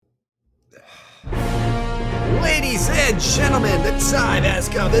Ladies and gentlemen, the time has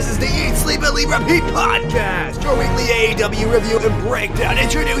come. This is the Eat, Sleep, and Leave Repeat podcast, your weekly AEW review and breakdown.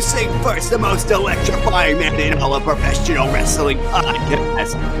 Introducing first the most electrifying man in all of professional wrestling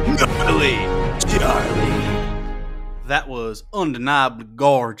podcast, Gnarly Charlie. That was undeniably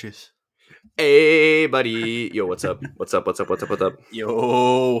gorgeous. Hey, buddy. Yo, what's up? What's up?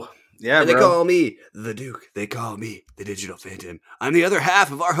 Yo. Yeah, And they bro. call me the Duke. They call me the Digital Phantom. I'm the other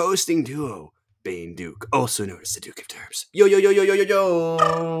half of our hosting duo, Bane Duke, also known as the Duke of Terms. Yo.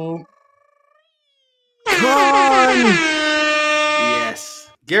 Come on! Yes.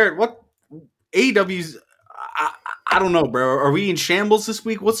 Garrett, what AEW's I don't know, bro. Are we in shambles this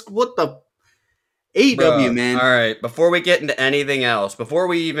week? What the AEW, Bruh, man? All right, before we get into anything else, there's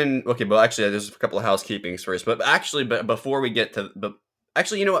a couple of housekeepings first, but before we get to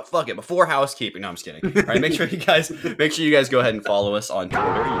you know what? Fuck it. Before housekeeping, no, I'm just kidding. All right, make sure you guys go ahead and follow us on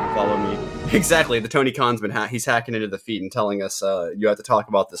Twitter. You can follow me. Exactly. The Tony Khan's been he's hacking into the feed and telling us you have to talk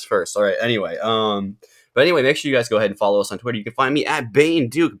about this first. All right. Anyway, make sure you guys go ahead and follow us on Twitter. You can find me at Bane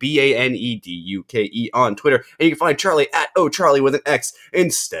Duke, BaneDuke on Twitter, and you can find Charlie at Charlie with an X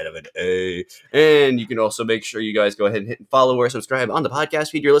instead of an A. And you can also make sure you guys go ahead and hit follow or subscribe on the podcast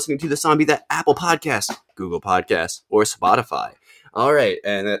feed you're listening to this on, be that Apple Podcasts, Google Podcasts, or Spotify. All right,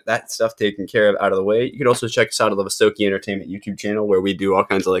 and that stuff taken care of out of the way. You can also check us out on the Vastoki Entertainment YouTube channel, where we do all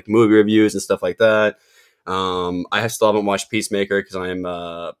kinds of like movie reviews and stuff like that. I still haven't watched Peacemaker because I'm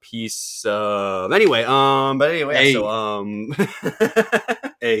piece. Anyway,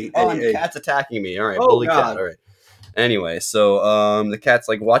 Hey. The cat's attacking me. All right, Oh, bully God. cat. All right. Anyway, so the cat's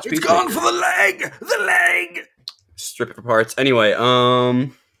like, watch It's Peacemaker. gone for the leg! Strip it for parts. Anyway,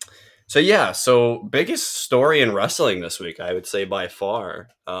 So biggest story in wrestling this week, I would say by far.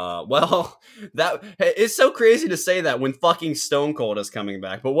 It's so crazy to say that when fucking Stone Cold is coming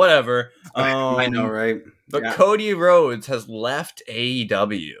back, but whatever. I know, right? But Yeah. Cody Rhodes has left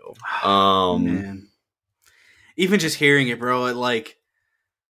AEW. Man. Even just hearing it, bro,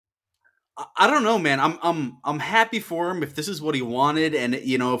 I don't know, man. I'm happy for him if this is what he wanted, and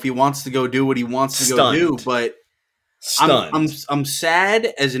if he wants to go do what he wants to go do. But Stunned. I'm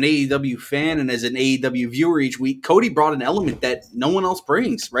sad as an AEW fan and as an AEW viewer each week. Cody brought an element that no one else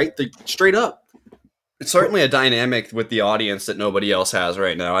brings, right? Straight up. It's certainly a dynamic with the audience that nobody else has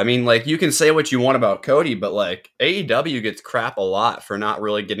right now. I mean, like, you can say what you want about Cody, but like AEW gets crap a lot for not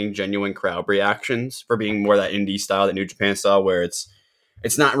really getting genuine crowd reactions, for being more that indie style, that New Japan style, where it's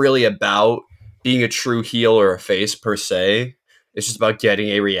not really about being a true heel or a face per se. It's just about getting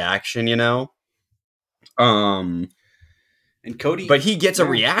a reaction, And Cody, But he gets a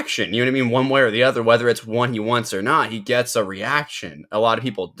reaction, you know what I mean? One way or the other, whether it's one he wants or not, he gets a reaction. A lot of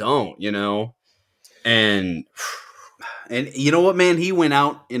people don't, And you know what, man? He went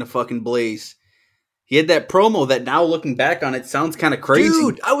out in a fucking blaze. He had that promo that now looking back on it sounds kind of crazy.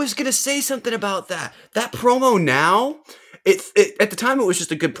 dude, I was gonna say something about that. That promo now, it at the time it was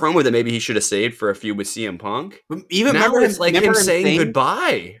just a good promo that maybe he should have saved for a feud with CM Punk. Even Now remember it's like him saying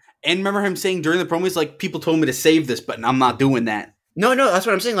goodbye. And remember him saying during the promo, he's like, people told me to save this, but I'm not doing that. No, that's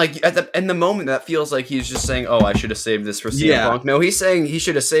what I'm saying. Like in the moment, that feels like he's just saying, "Oh, I should have saved this for CM Punk." No, he's saying he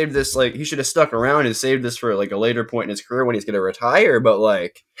should have saved this. Like he should have stuck around and saved this for like a later point in his career when he's going to retire. But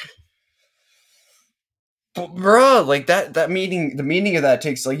like, bro, like that meaning, the meaning of that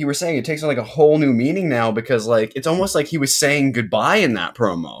takes, like you were saying, it takes on like a whole new meaning now, because like it's almost like he was saying goodbye in that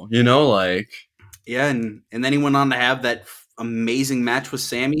promo. Like Yeah, and then he went on to have that amazing match with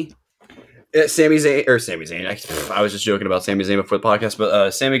Sammy. Sami Zayn. I was just joking about Sami Zayn before the podcast,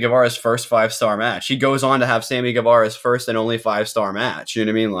 but Sammy Guevara's first 5-star match. He goes on to have Sammy Guevara's first and only 5-star match. You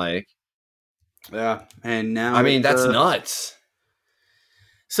know what I mean? Like, Yeah, and now that's nuts.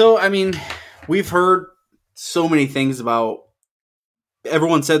 So we've heard so many things about.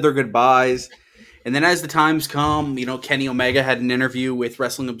 Everyone said their goodbyes, and then as the times come, Kenny Omega had an interview with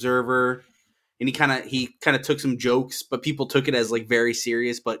Wrestling Observer, and he kind of took some jokes, but people took it as like very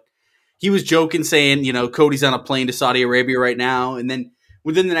serious. But he was joking, saying, Cody's on a plane to Saudi Arabia right now. And then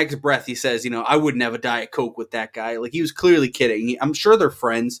within the next breath, he says, I wouldn't have a Diet Coke with that guy. Like, he was clearly kidding. I'm sure they're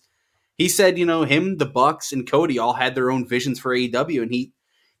friends. He said, him, the Bucks, and Cody all had their own visions for AEW. And he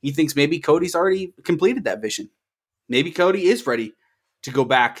thinks maybe Cody's already completed that vision. Maybe Cody is ready to go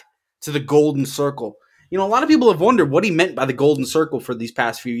back to the Golden Circle. A lot of people have wondered what he meant by the Golden Circle for these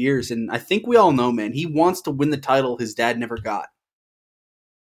past few years. And I think we all know, man, he wants to win the title his dad never got.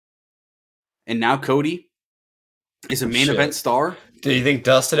 And now Cody is a main event star. Do you think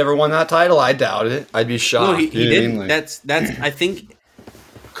Dustin ever won that title? I doubt it. I'd be shocked. No, he didn't. That's. I think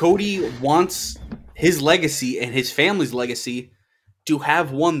Cody wants his legacy and his family's legacy to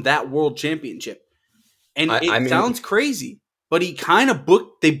have won that world championship. And I mean, sounds crazy, but he kind of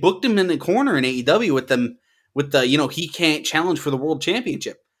they booked him in the corner in AEW with the, he can't challenge for the world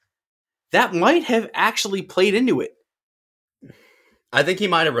championship. That might have actually played into it. I think he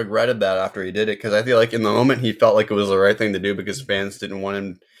might have regretted that after he did it, because I feel like in the moment he felt like it was the right thing to do because fans didn't want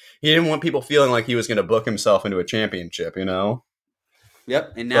him. He didn't want people feeling like he was going to book himself into a championship,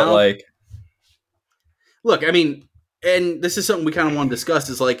 Yep. And now, look, I mean, and this is something we kind of want to discuss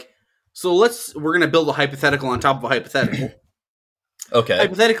is like, so we're going to build a hypothetical on top of a hypothetical. Okay.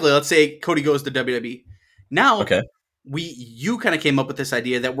 Hypothetically, let's say Cody goes to WWE. Now, okay. You kind of came up with this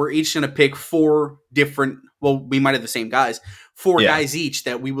idea that we're each going to pick 4 different, well, we might have the same guys, 4 guys each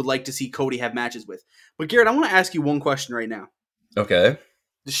that we would like to see Cody have matches with. But Garrett, I want to ask you one question right now. Okay.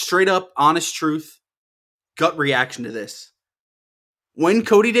 The straight up, honest truth, gut reaction to this. When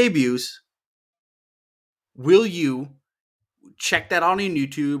Cody debuts, will you check that out on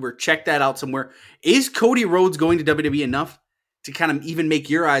YouTube or check that out somewhere? Is Cody Rhodes going to WWE enough to kind of even make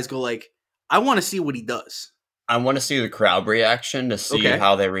your eyes go like, I want to see what he does? I want to see the crowd reaction to see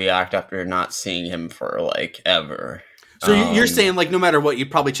how they react after not seeing him for like ever. So you're saying like no matter what,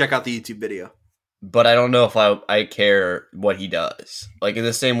 you'd probably check out the YouTube video. But I don't know if I care what he does. Like in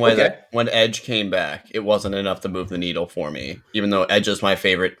the same way that when Edge came back, it wasn't enough to move the needle for me. Even though Edge is my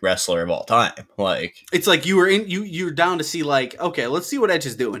favorite wrestler of all time. Like it's like you're down to see like, okay, let's see what Edge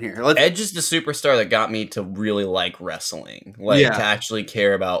is doing here. Edge is the superstar that got me to really like wrestling. Like to actually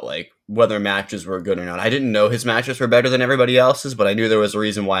care about like whether matches were good or not. I didn't know his matches were better than everybody else's, but I knew there was a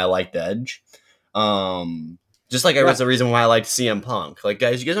reason why I liked Edge. Just like there was a reason why I liked CM Punk. Like,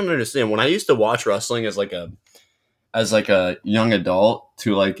 guys, you guys don't understand. When I used to watch wrestling as like a young adult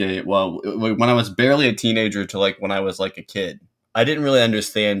to like when I was barely a teenager to like when I was like a kid, I didn't really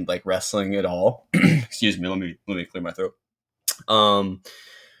understand like wrestling at all. Excuse me, let me clear my throat.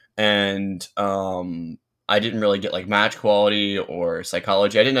 I didn't really get like match quality or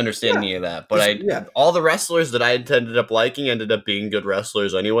psychology. I didn't understand any of that. But all the wrestlers that I ended up liking ended up being good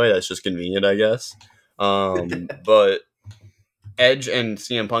wrestlers anyway. That's just convenient, I guess. But Edge and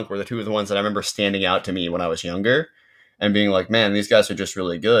CM Punk were the 2 of the ones that I remember standing out to me when I was younger and being like, man, these guys are just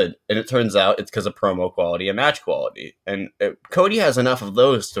really good. And it turns out it's because of promo quality and match quality. And Cody has enough of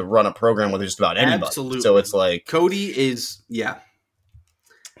those to run a program with just about anybody. Absolutely. So it's like Cody is,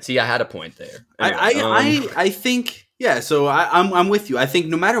 See, I had a point there. Anyway, I think, so I'm with you. I think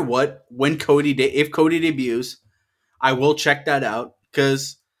no matter what, if Cody debuts, I will check that out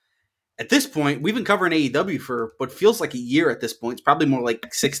because at this point, we've been covering AEW for what feels like a year at this point. It's probably more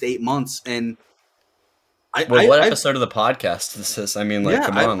like 6 to 8 months. And what episode of the podcast is this? I mean,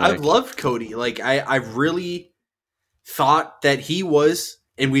 come on. I've loved Cody. Like, I really thought that he was,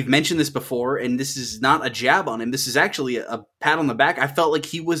 and we've mentioned this before, and this is not a jab on him. This is actually a pat on the back. I felt like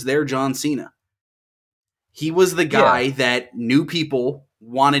he was their John Cena. He was the guy that new people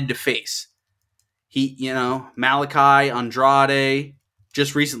wanted to face. He, Malachi, Andrade.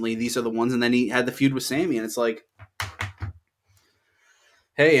 Just recently, these are the ones, and then he had the feud with Sammy, and it's like,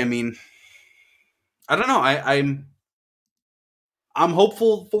 hey, I mean, I don't know. I'm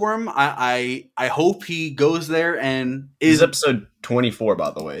hopeful for him. I hope he goes there and is episode 24,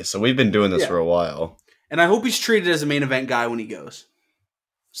 by the way. So we've been doing this for a while, and I hope he's treated as a main event guy when he goes.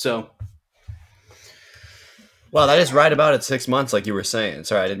 So. Well, that is right about at 6 months, like you were saying.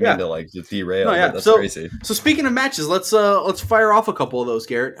 Sorry, I didn't mean to derail. No, that's crazy. So speaking of matches, let's fire off a couple of those,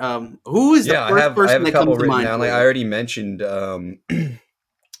 Garrett. Who is the first person that comes to mind? Down. Like I already mentioned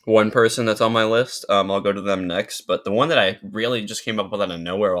one person that's on my list. I'll go to them next. But the one that I really just came up with out of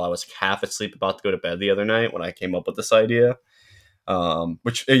nowhere while I was half asleep about to go to bed the other night when I came up with this idea.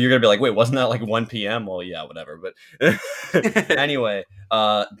 Which you're gonna be like, wait, wasn't that like 1 p.m.? Well, yeah, whatever. But anyway,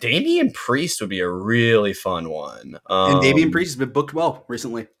 Damian Priest would be a really fun one. And Damian Priest has been booked well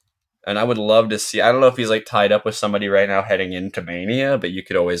recently. And I would love to see. I don't know if he's like tied up with somebody right now heading into Mania, but you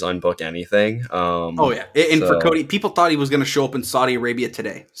could always unbook anything. For Cody, people thought he was going to show up in Saudi Arabia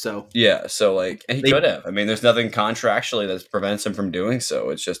today. So and he could have. I mean, there's nothing contractually that prevents him from doing so.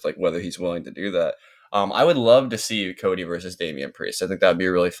 It's just like whether he's willing to do that. I would love to see Cody versus Damian Priest. I think that would be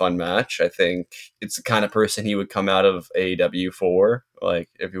a really fun match. I think it's the kind of person he would come out of AEW for. Like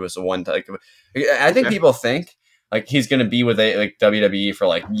if he was the one type. I think people think like he's going to be with WWE for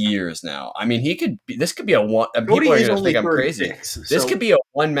like years now. I mean, he could. This could be a one. People are going to think I'm crazy. This could be a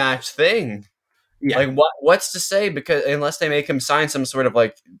one match thing. Yeah. Like what's to say? Because unless they make him sign some sort of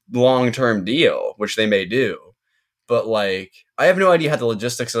like long term deal, which they may do. But, like, I have no idea how the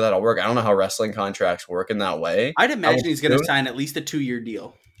logistics of that will work. I don't know how wrestling contracts work in that way. I'd imagine he's going to sign at least a 2-year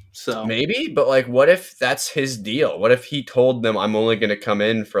deal. So maybe, but like, what if that's his deal? What if he told them, I'm only going to come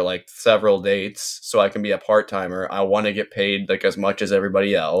in for like several dates so I can be a part-timer. I want to get paid like as much as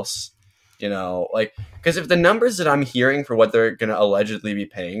everybody else, like, because if the numbers that I'm hearing for what they're going to allegedly be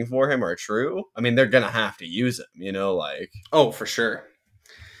paying for him are true, I mean, they're going to have to use him, like, oh, for sure.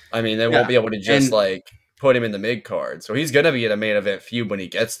 I mean, they won't be able to just like put him in the mid card. So he's going to be in a main event feud when he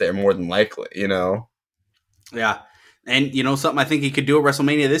gets there, more than likely, Yeah. And something I think he could do at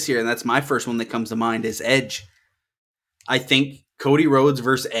WrestleMania this year, and that's my first one that comes to mind, is Edge. I think Cody Rhodes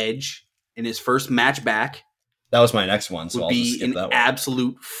versus Edge in his first match back. That was my next one, so would I'll just skip be that an one.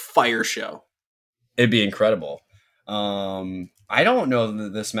 Absolute fire show. It'd be incredible. I don't know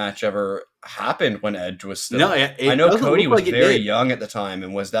that this match ever happened when Edge was still. No, I know Cody was very young at the time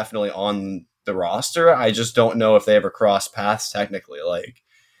and was definitely on the roster. I just don't know if they ever crossed paths technically. Like,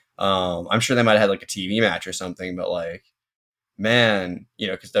 I'm sure they might have had like a TV match or something, but like, man,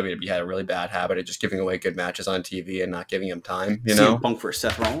 because WWE had a really bad habit of just giving away good matches on TV and not giving him time. CM Punk for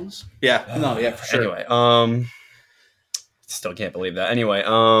Seth Rollins. Yeah, no, yeah, for sure. Anyway, still can't believe that. Anyway,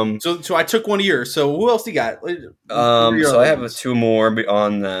 so I took one of yours. So who else do you got? So I have two more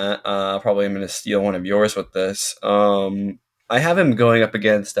beyond that. Probably I'm going to steal one of yours with this. I have him going up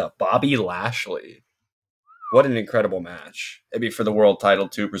against Bobby Lashley. What an incredible match! It'd be for the world title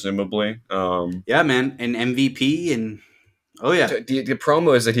too, presumably. Yeah, man, and MVP and. Oh yeah, the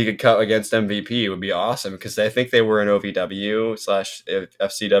promos that he could cut against MVP would be awesome because I think they were in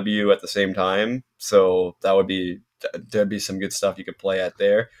OVW/FCW at the same time, so there'd be some good stuff you could play at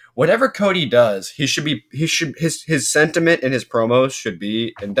there. Whatever Cody does, his sentiment in his promos should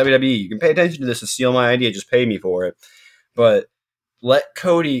be, and WWE, you can pay attention to this and steal my idea, just pay me for it, but let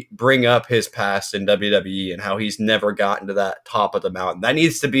Cody bring up his past in WWE and how he's never gotten to that top of the mountain. That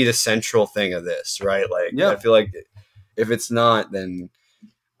needs to be the central thing of this, right? Like, I feel like if it's not, then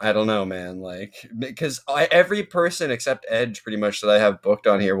I don't know, man. Like, because every person except Edge, pretty much, that I have booked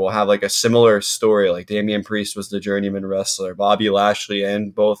on here will have like a similar story. Like Damian Priest was the journeyman wrestler. Bobby Lashley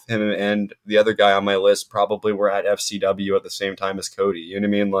and both him and the other guy on my list probably were at FCW at the same time as Cody. You know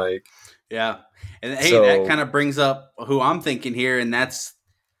what I mean? Like, yeah. And hey, that kind of brings up who I'm thinking here, and that's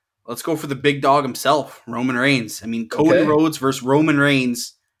let's go for the big dog himself, Roman Reigns. I mean, Cody Rhodes versus Roman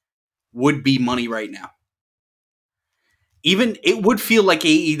Reigns would be money right now. Even it would feel like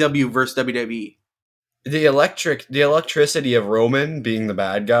AEW versus WWE. The electricity of Roman being the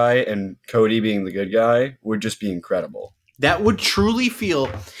bad guy and Cody being the good guy would just be incredible. That would truly feel,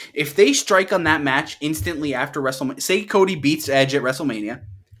 if they strike on that match instantly after WrestleMania. Say Cody beats Edge at WrestleMania,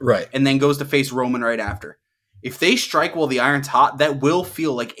 right, and then goes to face Roman right after. If they strike while the iron's hot, that will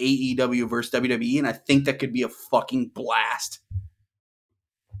feel like AEW versus WWE, and I think that could be a fucking blast.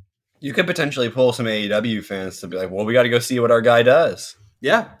 You could potentially pull some AEW fans to be like, well, we got to go see what our guy does.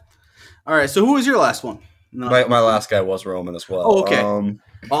 Yeah. All right, so who was your last one? My last guy was Roman as well. Oh, okay.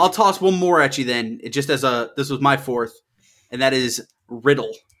 I'll toss one more at you then, just as this was my fourth, and that is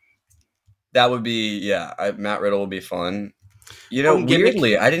Riddle. That would be, Matt Riddle would be fun.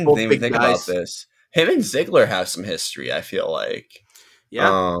 Weirdly, I didn't even think about this. Him and Ziggler have some history, I feel like.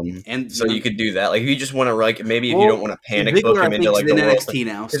 Yeah, and so you could do that. Like, if you just want to, like, maybe if you don't want to panic book him into like the world, NXT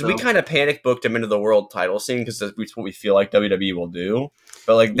now, because we kind of panic booked him into the world title scene because that's what we feel like WWE will do.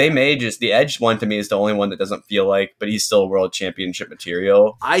 But like, they may just the Edge one to me is the only one that doesn't feel like, but he's still world championship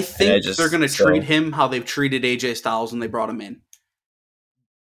material. I think they're going to treat him how they've treated AJ Styles when they brought him in.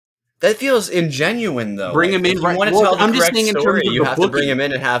 That feels ingenuine, though. Bring him in. If you want to tell the correct story, you have to bring him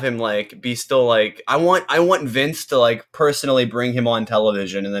in and have him like be still like. I want Vince to like personally bring him on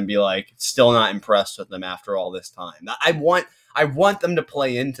television and then be like still not impressed with him after all this time. I want them to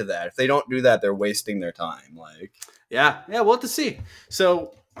play into that. If they don't do that, they're wasting their time. Like, yeah, we'll have to see.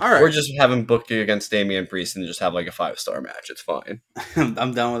 So, all right, or just have him booked against Damian Priest and just have like a 5-star match. It's fine.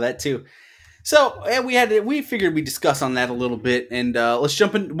 I'm down with that too. So we figured we'd discuss on that a little bit, and let's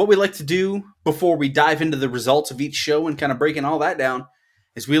jump in. What we like to do before we dive into the results of each show and kind of breaking all that down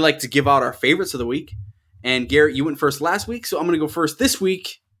is we like to give out our favorites of the week. And Garrett, you went first last week, so I'm going to go first this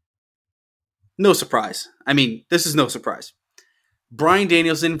week. No surprise. I mean, this is no surprise. Bryan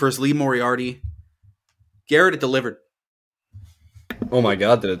Danielson versus Lee Moriarty. Garrett, it delivered. Oh my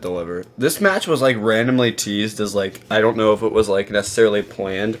god, did it deliver. This match was like randomly teased as like, I don't know if it was like necessarily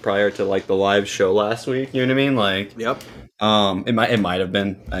planned prior to like the live show last week, you know what I mean? Like, yep. It might have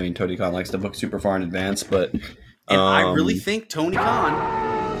been. I mean, Tony Khan likes to book super far in advance, but and I really think Tony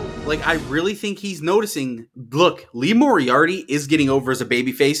Khan, like, I really think he's noticing, look, Lee Moriarty is getting over as a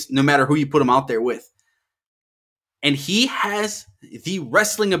babyface no matter who you put him out there with. And he has the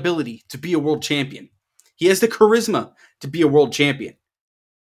wrestling ability to be a world champion. He has the charisma to be a world champion.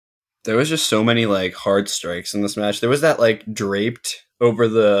 There was just so many like hard strikes in this match. There was that like draped over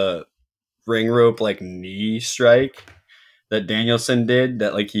the ring rope like knee strike that Danielson did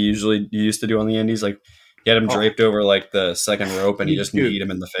that like he used to do on the indies. Like he had him draped over like the second rope and he just kneed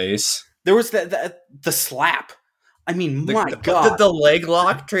him in the face. There was the slap. I mean, my God. The leg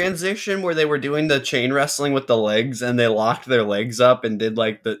lock transition where they were doing the chain wrestling with the legs and they locked their legs up and did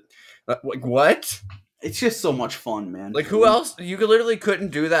like the like what? It's just so much fun, man. Like who else? You literally couldn't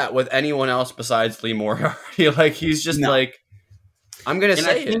do that with anyone else besides Lee Moriarty. Like he's just like, I'm gonna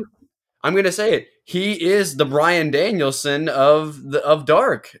say it. He is the Bryan Danielson of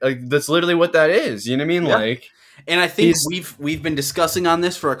Dark. Like that's literally what that is. You know what I mean? Yeah. Like, and I think we've been discussing on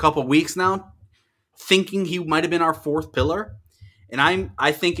this for a couple weeks now, thinking he might have been our fourth pillar. And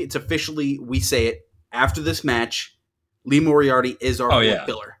I think it's officially, we say it after this match, Lee Moriarty is our fourth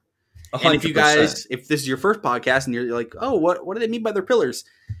pillar. 100%. And if you guys, if this is your first podcast and you're like, oh, what do they mean by their pillars?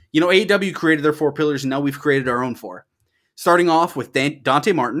 You know, AEW created their 4 pillars, and now we've created our own 4. Starting off with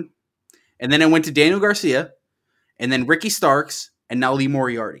Dante Martin, and then I went to Daniel Garcia, and then Ricky Starks, and now Lee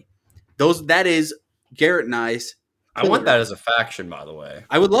Moriarty. That is Garrett and I's. I want that as a faction, by the way.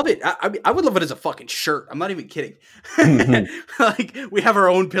 I would love it. I would love it as a fucking shirt. I'm not even kidding. Like, we have our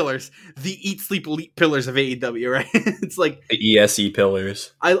own pillars. The Eat, Sleep, Elite pillars of AEW, right? It's like... the ESE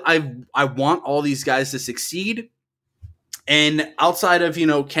pillars. I want all these guys to succeed. And outside of,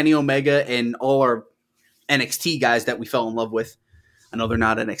 Kenny Omega and all our NXT guys that we fell in love with, I know they're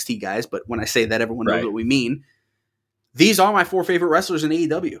not NXT guys, but when I say that, everyone knows what we mean. These are my 4 favorite wrestlers in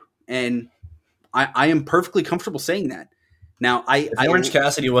AEW. And... I am perfectly comfortable saying that. Now, if Orange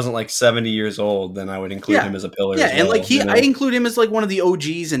Cassidy wasn't like 70 years old, then I would include him as a pillar. Yeah, as well, and like I include him as like one of the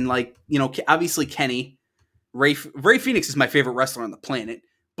OGs, and like obviously Kenny, Ray Phoenix is my favorite wrestler on the planet.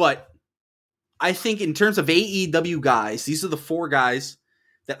 But I think in terms of AEW guys, these are the 4 guys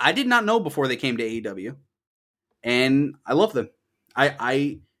that I did not know before they came to AEW, and I love them.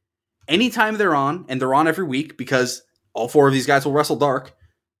 I anytime they're on, and they're on every week because all 4 of these guys will wrestle Dark.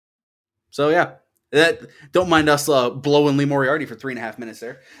 So yeah. Don't mind us blowing Lee Moriarty for 3.5 minutes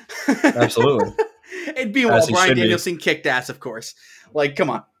there. Absolutely. It'd be while Bryan Danielson kicked ass, of course. Like, come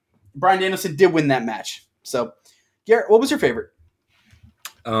on. Bryan Danielson did win that match. So, Garrett, what was your favorite?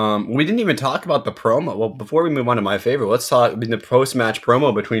 We didn't even talk about the promo. Well, before we move on to my favorite, let's talk the post-match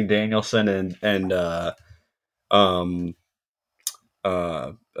promo between Danielson and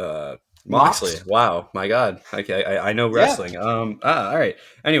Moxley. Wow, my God. Okay, I know wrestling. Yeah. All right.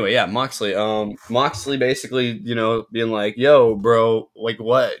 Anyway, yeah, Moxley. Moxley basically, being like, "Yo, bro, like,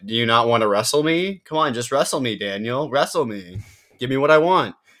 what? Do you not want to wrestle me? Come on, just wrestle me, Daniel. Wrestle me. Give me what I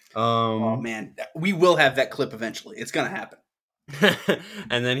want." Oh man, we will have that clip eventually. It's gonna happen.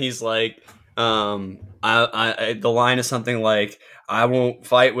 And then he's like, the line is something like, "I won't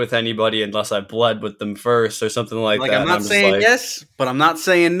fight with anybody unless I bled with them first," or something like that. I'm not saying yes, but I'm not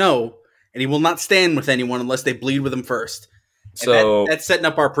saying no. And he will not stand with anyone unless they bleed with him first. So that's setting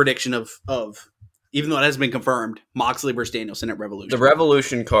up our prediction of even though it hasn't been confirmed, Moxley versus Danielson at Revolution. The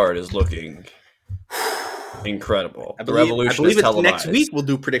Revolution card is looking incredible. I believe it's next week. We'll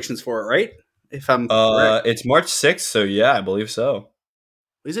do predictions for it, right? If I'm correct. It's March 6th, so yeah, I believe so.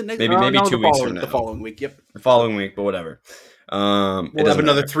 Is it next? Maybe 2 weeks from now. The following week. Yep. The following week, but whatever. We'll have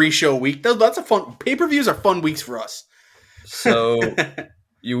another 3-show week. That's a fun. Pay-per-views are fun weeks for us. So.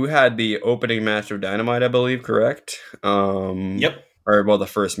 You had the opening match of Dynamite, I believe, correct? Yep. Or, well, the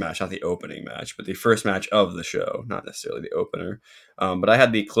first match, not the opening match, but the first match of the show, not necessarily the opener. But I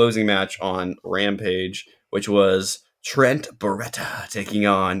had the closing match on Rampage, which was Trent Beretta taking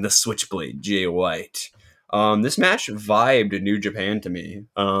on the Switchblade, Jay White. This match vibed New Japan to me.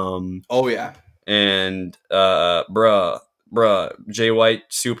 Oh, yeah. And, bruh, Jay White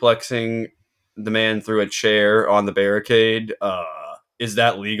suplexing the man through a chair on the barricade, is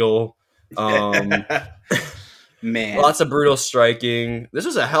that legal? Man. Lots of brutal striking. This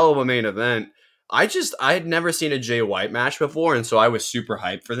was a hell of a main event. I had never seen a Jay White match before, and so I was super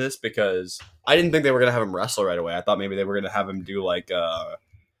hyped for this because I didn't think they were going to have him wrestle right away. I thought maybe they were going to have him do like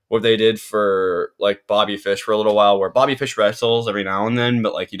what they did for like Bobby Fish for a little while, where Bobby Fish wrestles every now and then,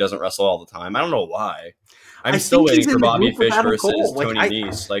 but like he doesn't wrestle all the time. I don't know why. I'm still waiting for Bobby Fish versus Tony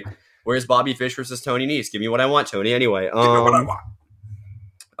Nese. Like, where's Bobby Fish versus Tony Nese? Give me what I want, Tony. Anyway, give me what I want.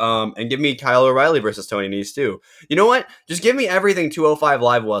 And give me Kyle O'Reilly versus Tony Nese too. You know what? Just give me everything 205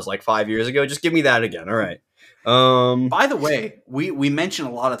 Live was like 5 years ago. Just give me that again. All right. By the way, we mention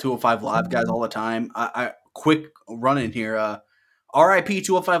a lot of 205 Live guys all the time. I quick run in here. RIP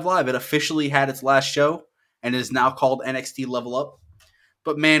 205 Live. It officially had its last show and is now called NXT Level Up.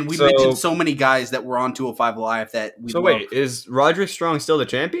 But man, we So- mentioned so many guys that were on 205 Live that we So wait, is Roderick Strong still the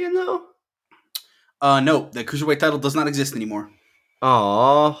champion though? No, the cruiserweight title does not exist anymore.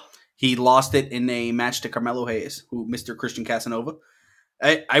 Aww. He lost it in a match to Carmelo Hayes, who Mr. Christian Casanova.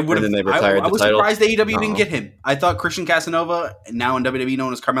 I would have. And then they retired I the was title? surprised AEW didn't No. get him. I thought Christian Casanova, now in WWE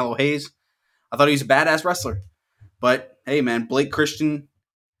known as Carmelo Hayes, I thought he was a badass wrestler. But hey, man, Blake Christian.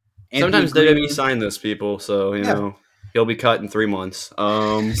 Anthony Sometimes Green. WWE sign those people, so you Yeah. know he'll be cut in 3 months.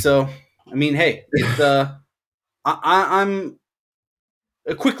 So I mean, hey, it's I'm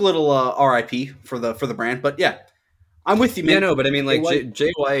a quick little RIP for the brand, but yeah, I'm with you, man. Yeah, no, but I mean, like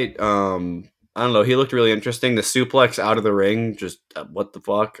Jay White, I don't know, he looked really interesting. The suplex out of the ring, just what the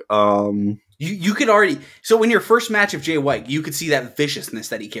fuck. You could already in your first match of Jay White, you could see that viciousness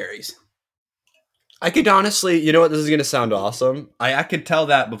that he carries. I could honestly, you know what, this is gonna sound awesome. I could tell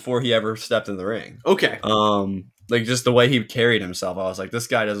that before he ever stepped in the ring. Okay. Like just the way he carried himself, I was like, this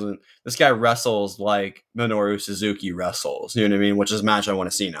guy wrestles like Minoru Suzuki wrestles. You know what I mean? Which is a match I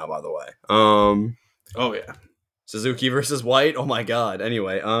want to see now, by the way. Oh yeah. Suzuki versus White. Oh my god.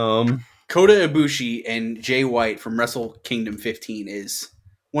 Anyway, Kota Ibushi and Jay White from Wrestle Kingdom 15 is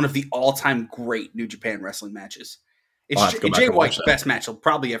one of the all-time great New Japan wrestling matches. I'll have It's to go back Jay and watch White's that. best match he'll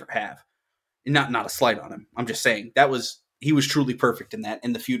probably ever have. Not a slight on him. I'm just saying he was truly perfect in that,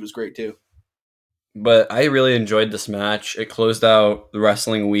 and the feud was great too. But I really enjoyed this match. It closed out the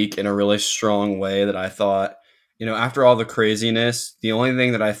wrestling week in a really strong way that I thought, you know, after all the craziness, the only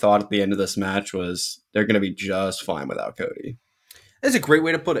thing that I thought at the end of this match was they're going to be just fine without Cody. That's a great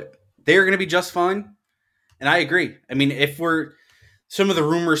way to put it. They are going to be just fine, and I agree. I mean, if we're some of the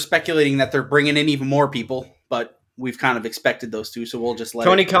rumors speculating that they're bringing in even more people, but we've kind of expected those two, so we'll just let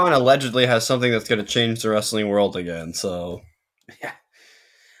Tony it. Khan allegedly has something that's going to change the wrestling world again, so... Yeah.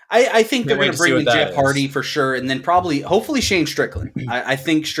 I think they're Can't wait going to to bring see in what that Jeff Hardy is. for sure, and then hopefully Shane Strickland. I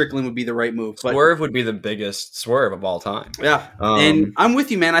think Strickland would be the right move. But Swerve would be the biggest swerve of all time. yeah, and I'm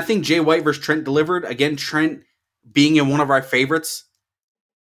with you, man. I think Jay White versus Trent delivered. Again, Trent being in one of our favorites.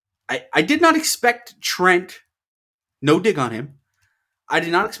 I did not expect Trent, no dig on him, I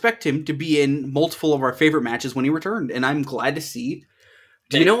did not expect him to be in multiple of our favorite matches when he returned, and I'm glad to see.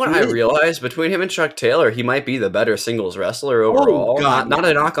 Do you know what he I is. realized? Between him and Chuck Taylor, he might be the better singles wrestler overall. God, not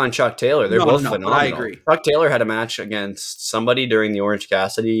a knock on Chuck Taylor. They're both but phenomenal. I agree. Chuck Taylor had a match against somebody during the Orange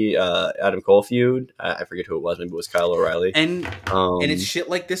Cassidy, Adam Cole feud. I forget who it was. Maybe it was Kyle O'Reilly. And it's shit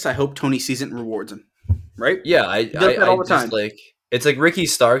like this. I hope Tony sees it and rewards him. Right? Yeah, I does that all the just, time. like, it's like Ricky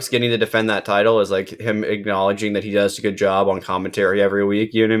Starks getting to defend that title is like him acknowledging that he does a good job on commentary every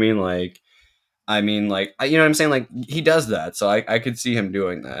week. You know what I mean? You know what I'm saying? Like, he does that, so I could see him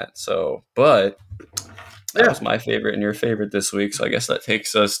doing that. So, but that was my favorite and your favorite this week. So I guess that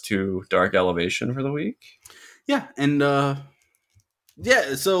takes us to Dark Elevation for the week. Yeah, and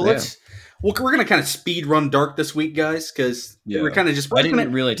so we're gonna kind of speed run Dark this week, guys, because we're kind of just I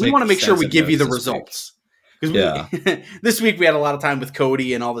didn't really we take want to make sure we extensive give you the notes this week. results. Because this week we had a lot of time with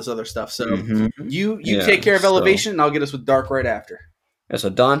Cody and all this other stuff. So you take care of Elevation, and I'll get us with Dark right after. Yeah, so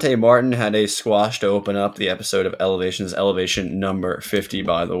Dante Martin had a squash to open up the episode of Elevation's Elevation number 50,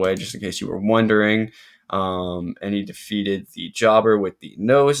 by the way, just in case you were wondering. And he defeated the Jobber with the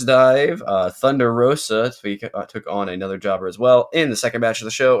nosedive. Thunder Rosa took on another Jobber as well in the second match of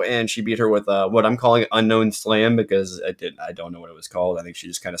the show, and she beat her with what I'm calling Unknown Slam because I don't know what it was called. I think she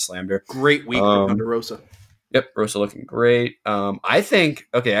just kind of slammed her. Great week for Thunder Rosa. Yep, Rosa looking great. I think,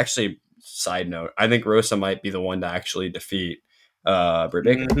 actually, side note, I think Rosa might be the one to actually defeat Britt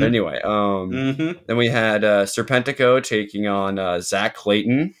Baker. But anyway, then we had Serpentico taking on Zach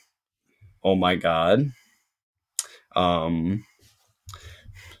Clayton. Oh my god.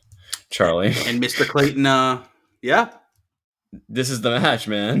 Charlie. And Mr. Clayton, yeah. This is the match,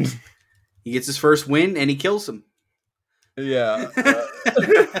 man. He gets his first win and he kills him. Yeah.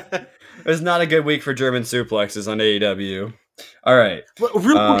 It was not a good week for German suplexes on AEW. All right.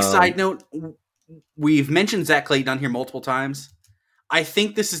 Real quick side note. We've mentioned Zach Clayton on here multiple times. I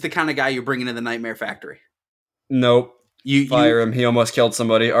think this is the kind of guy you're bringing to the Nightmare Factory. Nope. Fire him. He almost killed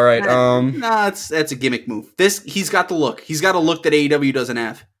somebody. All right. That's a gimmick move. He's got the look. He's got a look that AEW doesn't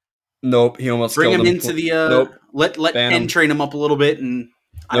have. Nope. He almost bring killed him into the. Nope. Let Penn train him up a little bit, and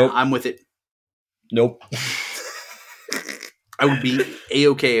nope. I'm with it. Nope. I would be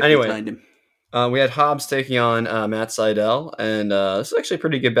A-okay if we signed him. We had Hobbs taking on Matt Seidel, and this is actually a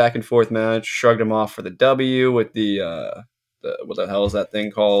pretty good back and forth match. Shrugged him off for the W with the what the hell is that thing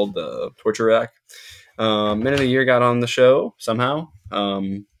called? The torture rack. Men of the Year got on the show somehow.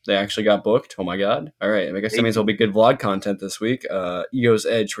 They actually got booked. Oh my god! All right, I guess that means there'll be good vlog content this week. Ego's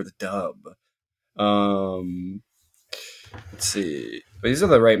Edge for the dub. Let's see. But these are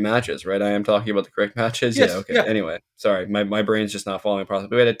the right matches, right? I am talking about the correct matches. Yes, yeah. Okay. yeah. Anyway, sorry, my brain's just not following process.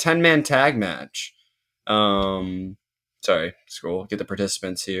 We had a 10-man tag match. Sorry, scroll. Get the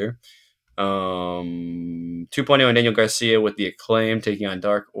participants here. 2.0 and Daniel Garcia with the Acclaim taking on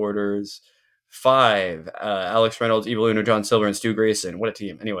Dark Orders. 5, Alex Reynolds, Evil Uno, John Silver, and Stu Grayson. What a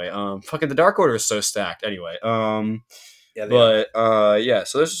team. Anyway, fucking the Dark Order is so stacked. Anyway, yeah,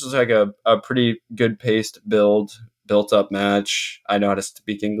 so this is like a pretty good paced built up match. I know how to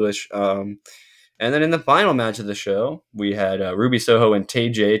speak English. And then in the final match of the show, we had Ruby Soho and Tay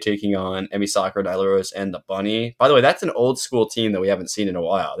J taking on Emi Sakura, Nyla Rose, and the Bunny. By the way, that's an old school team that we haven't seen in a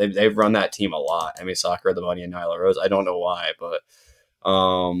while. They've run that team a lot. Emi Sakura, the Bunny, and Nyla Rose. I don't know why, but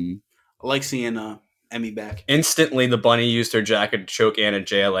I like seeing Emmy back. Instantly, the Bunny used her jacket to choke Anna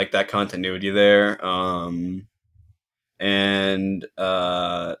Jay. I like that continuity there. And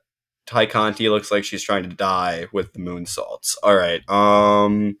Ty Conti looks like she's trying to die with the moonsaults. All right.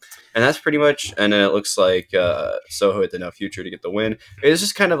 And that's pretty much. And then it looks like Soho had the No Future to get the win. It's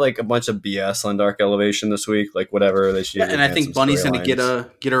just kind of like a bunch of BS on Dark Elevation this week. Like whatever they should. Yeah, and I think Bunny's going to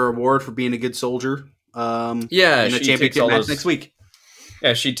get a reward for being a good soldier. Yeah, in the championship match next week.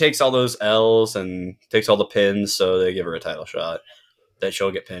 Yeah, she takes all those L's and takes all the pins, so they give her a title shot that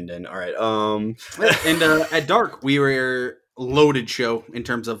she'll get pinned in. All right. And at Dark, we were a loaded show in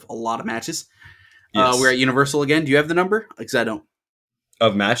terms of a lot of matches. Yes. We're at Universal again. Do you have the number? Because I don't.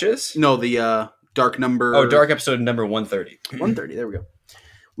 Of matches? No, the Dark number. Oh, Dark episode number 130. 130. There we go.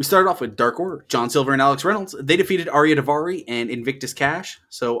 We started off with Dark Order, John Silver and Alex Reynolds. They defeated Arya Daivari and Invictus Cash.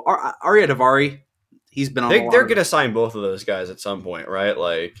 So Arya Daivari, he's been on. They're going to sign both of those guys at some point, right?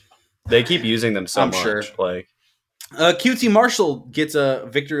 Like they keep using them so much. Sure. Like QT Marshall gets a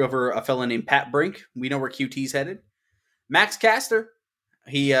victory over a fella named Pat Brink. We know where QT's headed. Max Caster,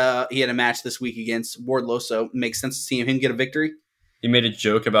 he had a match this week against Wardlow, so it makes sense to see him get a victory. He made a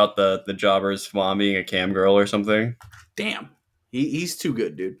joke about the jobber's mom being a cam girl or something. Damn. He's too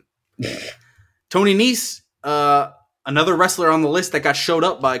good, dude. Tony Nese, another wrestler on the list that got showed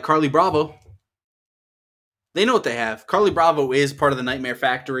up by Carly Bravo. They know what they have. Carly Bravo is part of the Nightmare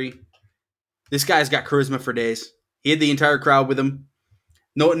Factory. This guy's got charisma for days. He had the entire crowd with him.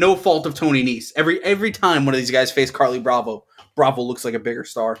 No fault of Tony Nese. Every time one of these guys face Carly Bravo, Bravo looks like a bigger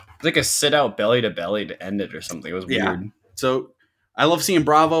star. It's like a sit out belly to belly to end it or something. It was weird. Yeah. So I love seeing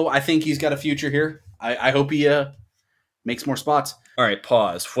Bravo. I think he's got a future here. I hope he makes more spots. All right,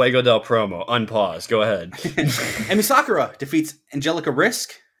 pause. Fuego del Promo. Unpause. Go ahead. Emi Sakura defeats Angelica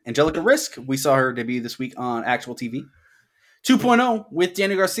Risk. Angelica Risk, we saw her debut this week on actual TV. 2.0 with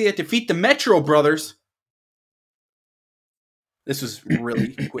Daniel Garcia defeat the Metro Brothers. This was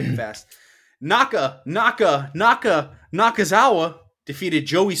really quick and fast. Nakazawa defeated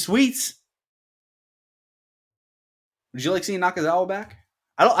Joey Sweets. Did you like seeing Nakazawa back?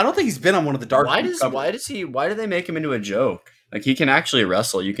 I don't think he's been on one of the Dark. Why do they make him into a joke? Like he can actually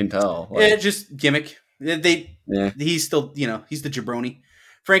wrestle, you can tell. Like, yeah, just gimmick. He's still, he's the jabroni.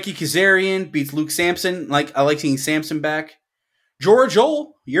 Frankie Kazarian beats Luke Sampson. Like I like seeing Sampson back. Jorah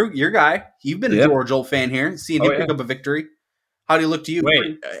Joel, your guy. You've been a Jorah Joel fan here. Seeing him pick up a victory. How do you look to you?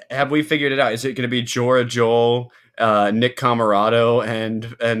 Wait, have we figured it out? Is it going to be Jorah Joel, Nick Camarado, and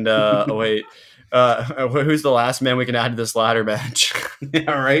who's the last man we can add to this ladder match?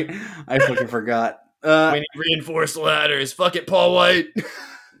 Yeah, right. I fucking forgot. We need reinforced ladders. Fuck it, Paul White.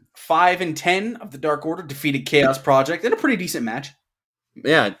 5 and 10 of the Dark Order defeated Chaos Project in a pretty decent match.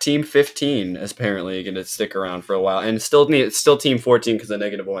 Yeah, Team 15 is apparently going to stick around for a while, and it's still Team 14 because of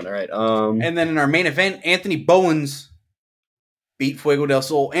 -1. All right. And then in our main event, Anthony Bowens beat Fuego del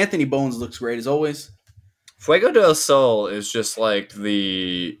Sol. Anthony Bowens looks great as always. Fuego del Sol is just like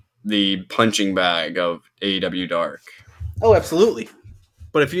the punching bag of AEW Dark. Oh, absolutely.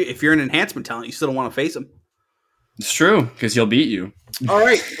 But if you're an enhancement talent, you still don't want to face him. It's true because he'll beat you. All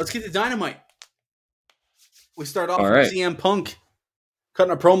right, let's get to Dynamite. We start off with CM Punk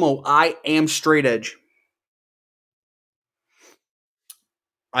cutting a promo. I am straight edge.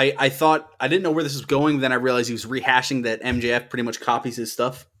 I thought I didn't know where this was going. Then I realized he was rehashing that MJF pretty much copies his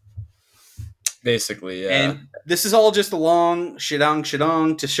stuff. Basically, yeah. And this is all just a long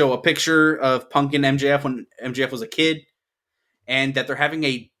shidong to show a picture of Punk and MJF when MJF was a kid, and that they're having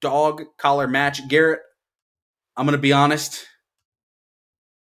a dog collar match. Garrett, I'm going to be honest.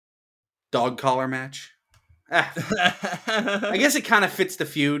 Dog collar match. I guess it kind of fits the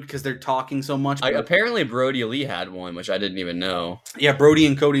feud because they're talking so much. Apparently, Brody Lee had one, which I didn't even know. Yeah, Brody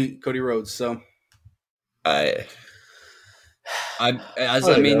and Cody Rhodes. So I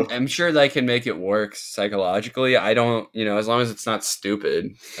I'm sure they can make it work psychologically. I don't, as long as it's not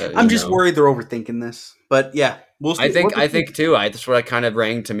stupid. I'm just worried they're overthinking this. But yeah, we'll see. I think too. That's what kind of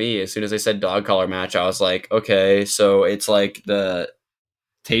rang to me as soon as they said dog collar match. I was like, okay, so it's like the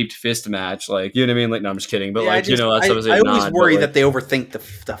taped fist match, like, you know what I mean? Like, no, I'm just kidding, but that's I always worry that they overthink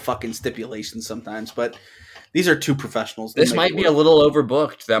the fucking stipulations sometimes. But these are two professionals. This might be a little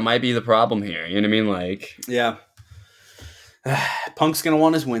overbooked. That might be the problem here. You know what I mean? Like, yeah. Punk's gonna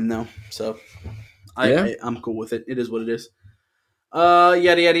want his win though, so I'm cool with it. It is what it is. Yada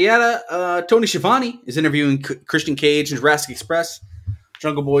yada yada. Tony Schiavone is interviewing Christian Cage and Jurassic Express.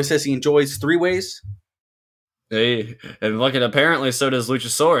 Jungle Boy says he enjoys three ways. Hey, and look, and apparently so does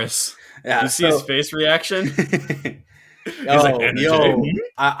Luchasaurus. Yeah, you see his face reaction.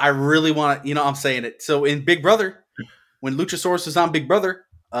 I really want to. I'm saying it. So in Big Brother, when Luchasaurus was on Big Brother,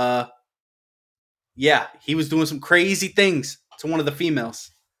 yeah, he was doing some crazy things to one of the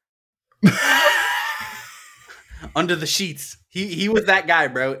females. Under the sheets. He was that guy,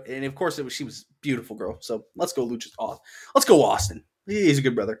 bro. And of course she was a beautiful girl. So let's go Let's go Austin. He's a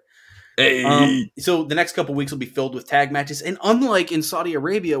good brother. Hey. So the next couple weeks will be filled with tag matches. And unlike in Saudi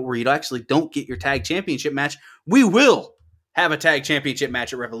Arabia where you actually don't get your tag championship match, we will have a tag championship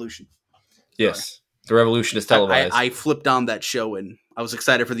match at Revolution. Yes. The Revolution is televised. I flipped on that show and I was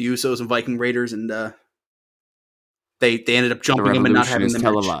excited for the Usos and Viking Raiders, and they ended up jumping them and not having them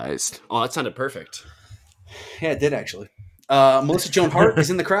televised. Match. Oh, that sounded perfect. Yeah, it did actually. Melissa Joan Hart is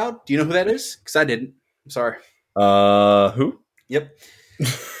in the crowd. Do you know who that is? Because I didn't. I'm sorry. Who? Yep.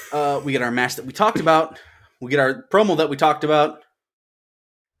 We get our match that we talked about. We get our promo that we talked about.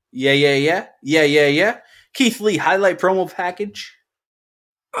 Yeah. Keith Lee highlight promo package.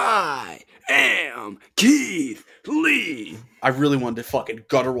 I am Keith Lee. I really wanted to fucking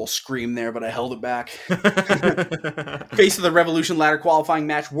guttural scream there, but I held it back. Face of the Revolution ladder qualifying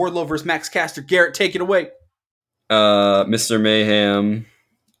match. Wardlow versus Max Caster. Garrett, take it away. Mr. Mayhem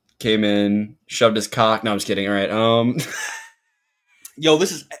came in, shoved his cock. No, I'm just kidding. All right.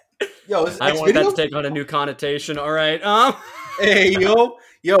 This is I want that to take on a new connotation. All right. Hey, yo,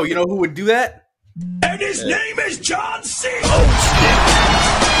 you know who would do that? And his name is John Cena.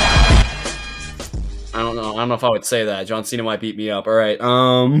 I don't know if I would say that. John Cena might beat me up. All right.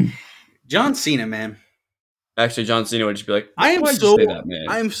 John Cena, man. Actually, John Cena would just be like, I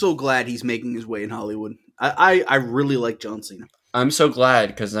am so glad he's making his way in Hollywood. I really like John Cena. I'm so glad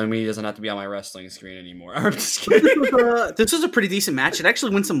because he doesn't have to be on my wrestling screen anymore. I'm just kidding. This was a pretty decent match. It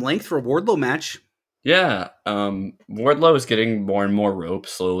actually went some length for a Wardlow match. Yeah. Wardlow is getting more and more rope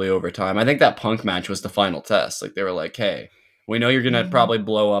slowly over time. I think that Punk match was the final test. Like, they were like, hey, we know you're going to probably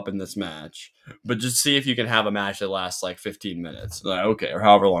blow up in this match, but just see if you can have a match that lasts like 15 minutes. Like, okay, or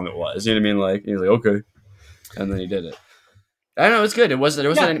however long it was. You know what I mean? Like, he's like, okay. And then he did it. I don't know, it was good. There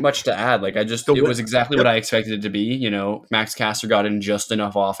wasn't much to add. Like, it was exactly what I expected it to be. Max Caster got in just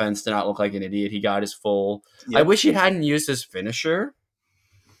enough offense to not look like an idiot. He got his full. Yep. I wish he hadn't used his finisher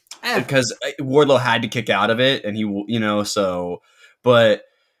because Wardlow had to kick out of it, and he, so. But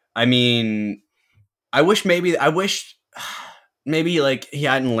I mean, I wish maybe like he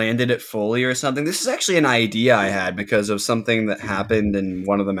hadn't landed it fully or something. This is actually an idea I had because of something that happened in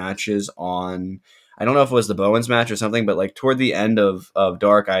one of the matches on. I don't know if it was the Bowens match or something, but like toward the end of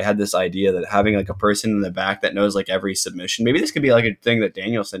Dark, I had this idea that having like a person in the back that knows like every submission, maybe this could be like a thing that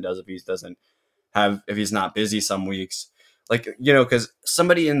Danielson does if he's not busy some weeks, like, because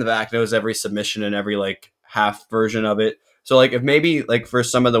somebody in the back knows every submission and every like half version of it. So like if maybe like for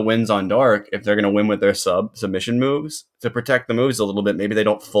some of the wins on Dark, if they're going to win with their submission moves to protect the moves a little bit, maybe they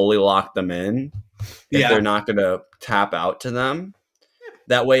don't fully lock them in if they're not going to tap out to them.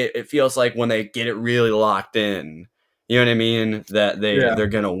 That way, it feels like when they get it really locked in, you know what I mean, that they're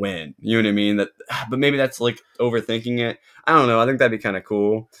gonna win. You know what I mean? But maybe that's like overthinking it. I don't know. I think that'd be kind of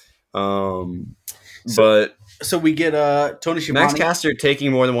cool. So we get Tony Schiavone. Max Caster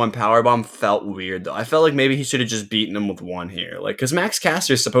taking more than one powerbomb felt weird though. I felt like maybe he should have just beaten him with one here, like because Max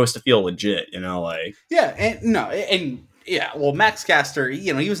Caster is supposed to feel legit, like Well, Max Caster,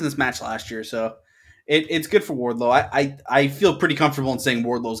 he was in this match last year, so. It's good for Wardlow. I feel pretty comfortable in saying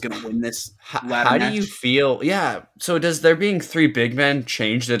Wardlow's going to win this ladder How match. do you feel? Yeah. So does there being three big men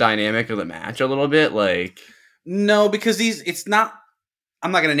change the dynamic of the match a little bit? Like, no, because it's not.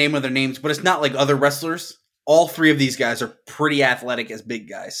 I'm not going to name other names, but it's not like other wrestlers. All three of these guys are pretty athletic as big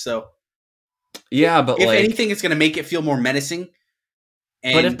guys. So yeah, but if anything, it's going to make it feel more menacing.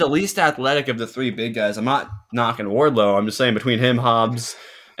 But if the least athletic of the three big guys, I'm not knocking Wardlow. I'm just saying between him, Hobbs,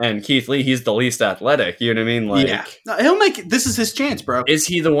 And Keith Lee, he's the least athletic. You know what I mean? Like, yeah, no, he'll make it. This is his chance, bro. is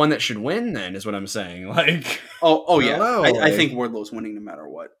he the one that should win? Then is what I'm saying. Like, Oh yeah. I like- think Wardlow's winning no matter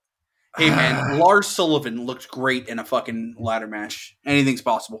what. Hey man, Lars Sullivan looked great in a fucking ladder match. Anything's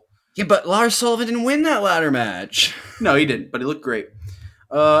possible. yeah, but Lars Sullivan didn't win that ladder match. No, he didn't, but he looked great.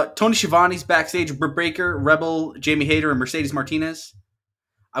 Tony Schiavone's backstage with Britt Baker, Rebel, Jamie Hayter, and Mercedes Martinez.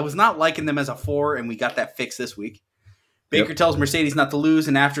 I was not liking them as a 4, and we got that fixed this week. Baker Yep. tells Mercedes not to lose,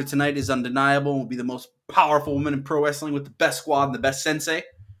 and after tonight is undeniable and will be the most powerful woman in pro wrestling with the best squad and the best sensei.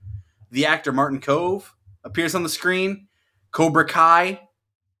 The actor Martin Cove appears on the screen. Cobra Kai.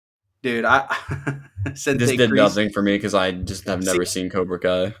 Dude, Sensei This did Kreese. nothing for me because I just have never seen Cobra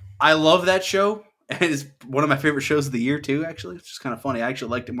Kai. I love that show. It's one of my favorite shows of the year, too, actually. It's just kind of funny. I actually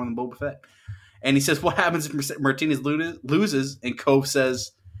liked it more than Boba Fett. And he says, what happens if Martinez loses? And Cove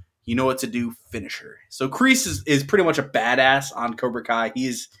says, you know what to do, finish her. So Kreese is pretty much a badass on Cobra Kai. He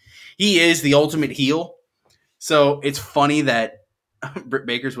is the ultimate heel. So it's funny that Britt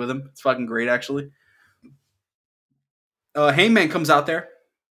Baker's with him. It's fucking great, actually. Hangman comes out there.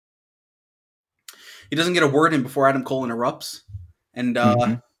 He doesn't get a word in before Adam Cole interrupts. And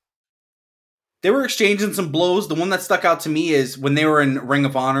they were exchanging some blows. The one that stuck out to me is when they were in Ring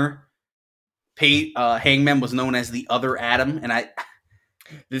of Honor, Hangman was known as the other Adam. And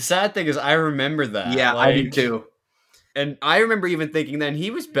The sad thing is, I remember that. yeah, I do too. And I remember even thinking then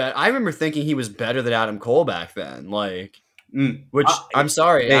he was better. I remember thinking he was better than Adam Cole back then. Like, which I'm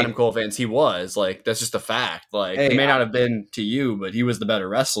sorry, hey. Adam Cole fans, he was. Like, that's just a fact. Like, Hey, he may not have been to you, but he was the better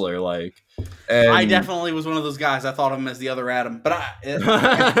wrestler. Like, I definitely was one of those guys. I thought of him as the other Adam. But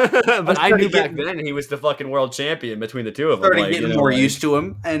but I knew started back then he was the fucking world champion between the two of them. started Like, getting you know, more like- used to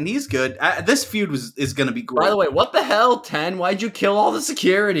him, and he's good. This feud is going to be great. By the way, what the hell, 10? Why'd you kill all the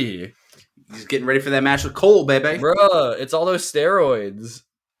security? He's getting ready for that match with Cole, baby. Bruh, it's all those steroids.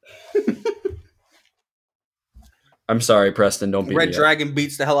 I'm sorry, Preston. Don't beat Red me up. Dragon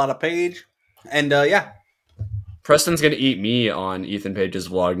beats the hell out of Paige. And yeah. Preston's gonna eat me on Ethan Page's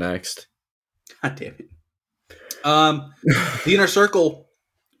vlog next. God damn it. The Inner Circle,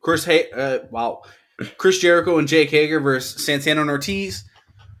 Chris Jericho and Jake Hager versus Santana and Ortiz.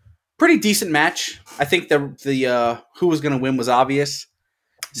 Pretty decent match. I think the who was going to win was obvious.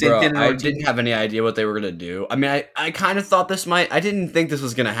 Bro, Santana and I Ortiz. didn't have any idea what they were gonna do. I mean, I kind of thought this might. I didn't think this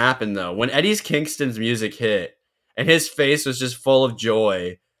was gonna happen though. When Eddie's Kingston's music hit and his face was just full of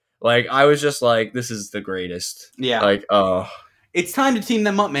joy, like I was just like, "This is the greatest." Yeah. Like, oh, It's time to team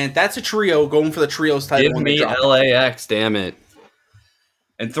them up, man. That's a trio going for the trios title. give when they me drop it. LAX, damn it.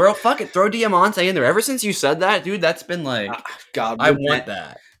 And throw Diamante in there. Ever since you said that, dude, that's been like, God, I want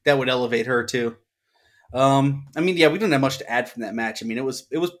that. That would elevate her too. I mean, yeah, we didn't have much to add from that match. I mean, it was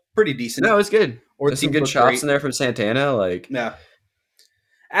pretty decent. No, it's good. There's some Ortiz good looked chops great. in there from Santana. Like, Yeah.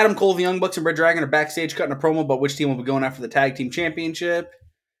 Adam Cole, the Young Bucks, and Red Dragon are backstage cutting a promo about which team will be going after the tag team championship.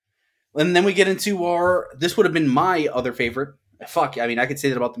 And then we get into this would have been my other favorite. Fuck, I mean, I could say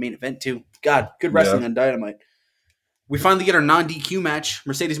that about the main event too. God, good wrestling on Dynamite. We finally get our non-DQ match,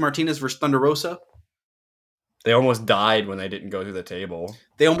 Mercedes Martinez versus Thunder Rosa. they almost died when they didn't go through the table.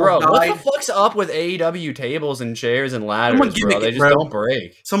 They almost Bro, what died. the fuck's up with AEW tables and chairs and ladders, Someone bro? gimmick They it, just bro. don't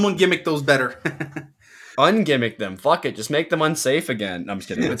break. Someone gimmick those better. Ungimmick them. Fuck it. Just make them unsafe again. I'm just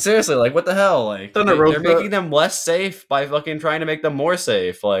kidding. But seriously, like, what the hell? Like, Thunder they're Rosa- making them less safe by fucking trying to make them more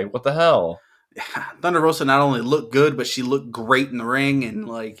safe. Like, what the hell? Thunder Rosa not only looked good, but she looked great in the ring. And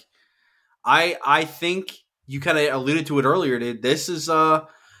like, I think you kind of alluded to it earlier, dude. This is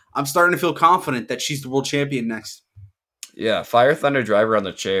I'm starting to feel confident that she's the world champion next. Yeah, Fire Thunder Driver on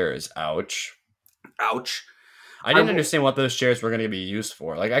the chairs. Ouch. Ouch. I didn't understand what those chairs were going to be used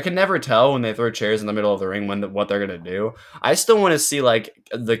for. Like, I could never tell when they throw chairs in the middle of the ring what they're going to do. I still want to see, like,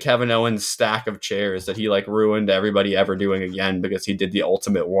 the Kevin Owens stack of chairs that he, like, ruined everybody ever doing again because he did the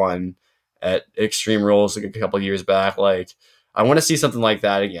Ultimate One at Extreme Rules like a couple years back. Like, I want to see something like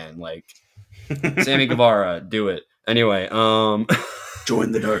that again. Like, Sammy Guevara, do it. Anyway,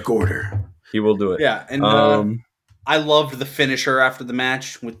 Join the Dark Order. he will do it. Yeah, and I loved the finisher after the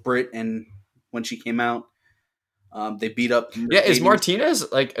match with Britt and when she came out. They beat up. Yeah, is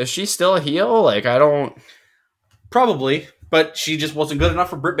Martinez, like, is she still a heel? Like, I don't... Probably, but she just wasn't good enough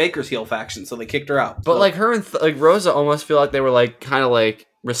for Britt Baker's heel faction, so they kicked her out. But So- like her and like Rosa almost feel like they were like kind of like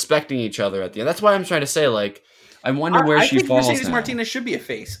respecting each other at the end. That's why I'm trying to say, like, I wonder where I she think falls Mercedes now. Martinez should be a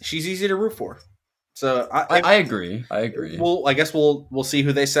face. She's easy to root for. So I agree. I agree. Well, I guess we'll see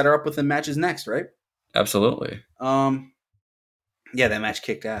who they set her up with in matches next, right? Absolutely. Yeah, that match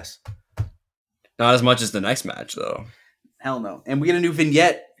kicked ass. Not as much as the next match though. Hell no. And we get a new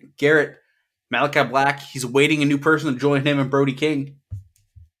vignette. Garrett, Malachi Black, he's awaiting a new person to join him and Brody King.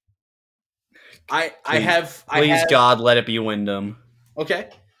 Please, God, let it be Wyndham. Okay.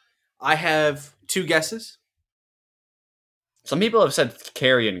 I have 2 guesses. Some people have said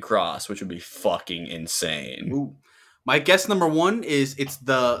Karrion Kross, which would be fucking insane. Ooh. My guess number 1 is it's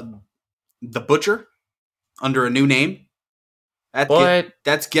the Butcher under a new name.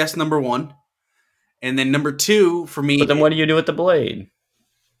 That's guess number 1. And then number 2 for me. But then what do you do with the blade?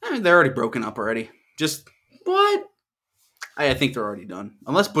 I mean, they're already broken up already. Just what? I think they're already done.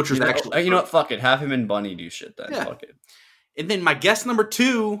 Unless Butcher's actually. You know what? Fuck it. Have him and Bunny do shit then. Yeah. Fuck it. And then my guess number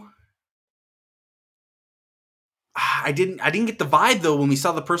 2. I didn't get the vibe though when we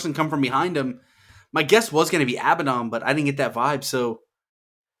saw the person come from behind him. My guess was going to be Abaddon, but I didn't get that vibe. So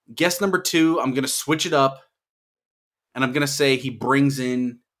guess number 2, I'm going to switch it up. And I'm going to say he brings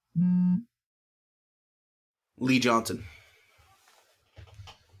in Lee Johnson.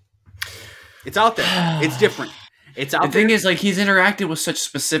 It's out there. It's different. It's out there. The thing is, like, he's interacted with such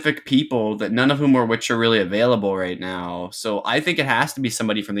specific people that none of whom are which are really available right now. So I think it has to be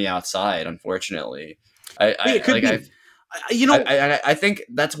somebody from the outside, unfortunately. It could be. I think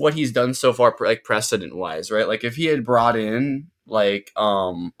that's what he's done so far, like precedent-wise, right? Like, if he had brought in, like,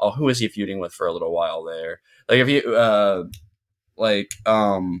 who was he feuding with for a little while there? Like, if he,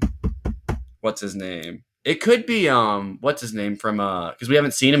 what's his name? It could be, what's his name from, because we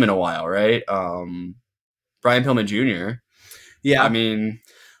haven't seen him in a while, right? Brian Pillman Jr. Yeah. I mean,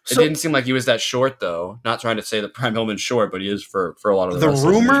 it didn't seem like he was that short, though. Not trying to say that Brian Pillman's short, but he is for a lot of the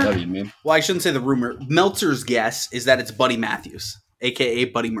rumor. AEW, well, I shouldn't say the rumor. Meltzer's guess is that it's Buddy Matthews, a.k.a.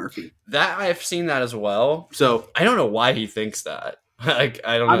 Buddy Murphy. That I've seen that as well. So I don't know why he thinks that. Like,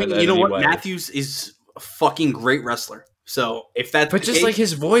 I don't know. I mean, you know what? Matthews is a fucking great wrestler. So if that's but just case, like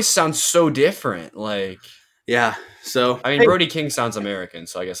his voice sounds so different. Like, yeah. So I mean, Brody King sounds American,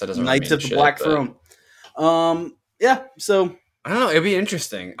 so I guess that doesn't. Knights really of the Black Throne. Yeah. So I don't know. It'd be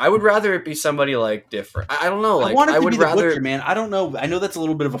interesting. I would rather it be somebody like different. I don't know. Like, I want it to would be rather... the Butcher, man. I don't know. I know that's a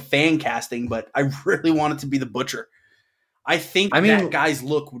little bit of a fan casting, but I really want it to be the Butcher. I think that guy's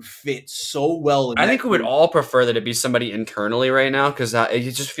look would fit so well. I think we would all prefer that it be somebody internally right now because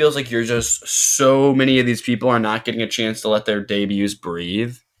it just feels like you're just so many of these people are not getting a chance to let their debuts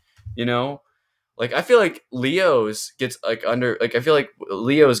breathe. You know, like I feel like Leo's gets like under like I feel like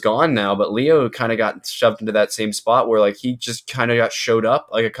Leo's gone now, but Leo kind of got shoved into that same spot where like he just kind of got showed up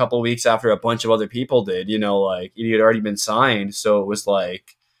like a couple weeks after a bunch of other people did. You know, like he had already been signed, so it was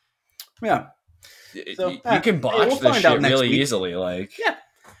like, yeah. So, you can botch this shit really easily. Like, yeah.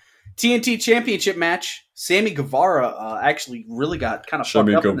 TNT Championship match. Sammy Guevara actually really got kind of fucked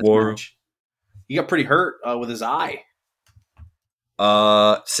up in this match. He got pretty hurt with his eye.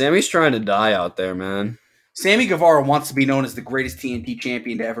 Sammy's trying to die out there, man. Sammy Guevara wants to be known as the greatest TNT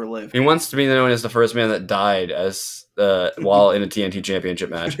champion to ever live. He wants to be known as the first man that died as while in a TNT Championship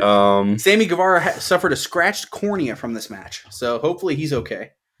match. Sammy Guevara suffered a scratched cornea from this match, so hopefully he's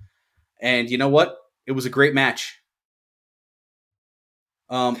okay. And you know what? It was a great match.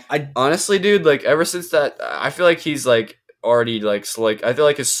 I honestly, dude, like ever since that, I feel like he's like already like I feel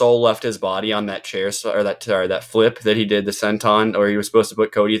like his soul left his body on that chair or that flip that he did the senton, or he was supposed to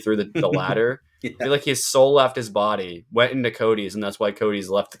put Cody through the ladder. Yeah. I feel like his soul left his body, went into Cody's, and that's why Cody's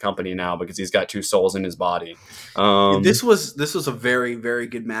left the company now because he's got 2 souls in his body. This was a very, very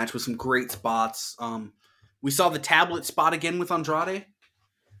good match with some great spots. We saw the tablet spot again with Andrade.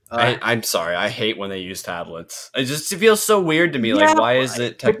 I'm sorry. I hate when they use tablets. It feels so weird to me. Like, why is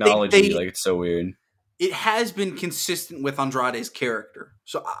it technology? Like, it's so weird. It has been consistent with Andrade's character.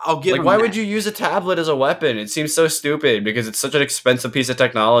 So I'll give him why that. Would you use a tablet as a weapon? It seems so stupid because it's such an expensive piece of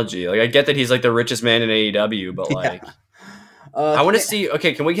technology. Like, I get that he's like the richest man in AEW, but like... Yeah. I want to see...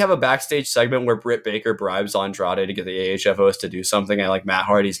 Okay, can we have a backstage segment where Britt Baker bribes Andrade to get the AHFOs to do something and like Matt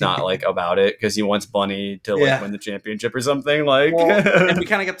Hardy's not like about it because he wants Bunny to like win the championship or something? Like, and we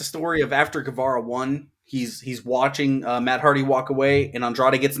kind of got the story of after Guevara won, he's watching Matt Hardy walk away and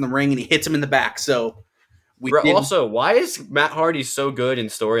Andrade gets in the ring and he hits him in the back. So also, why is Matt Hardy so good in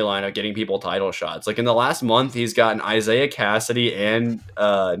storyline of getting people title shots? Like in the last month, he's gotten Isaiah Cassidy and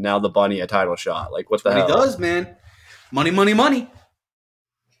now the Bunny a title shot. Like what the hell? He does, man. Money, money, money.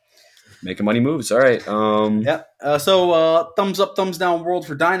 Making money moves. All right. Yeah. So thumbs up, thumbs down world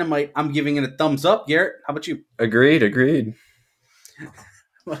for Dynamite. I'm giving it a thumbs up. Garrett, how about you? Agreed.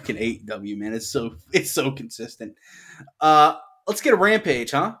 Fucking AEW, man. It's so consistent. Let's get a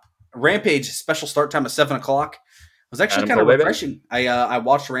Rampage, huh? Rampage special start time of 7:00. It was actually kind of refreshing. I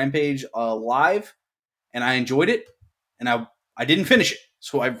watched Rampage live and I enjoyed it. And I didn't finish it.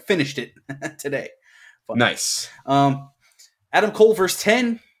 So I finished it today. Nice. Adam Cole versus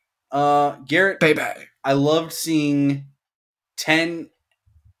 10. Garrett, baby. I loved seeing 10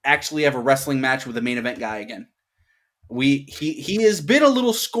 actually have a wrestling match with a main event guy again. He has been a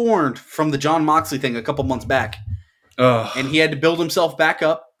little scorned from the Jon Moxley thing a couple months back. Ugh. And he had to build himself back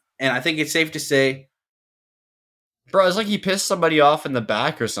up. And I think it's safe to say, bro, it's like he pissed somebody off in the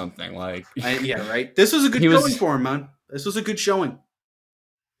back or something. Like, yeah, right. This was a good showing for him, man. This was a good showing.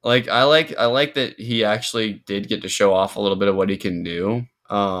 Like, I like that he actually did get to show off a little bit of what he can do.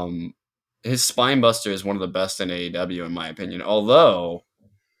 His Spinebuster is one of the best in AEW, in my opinion. Although,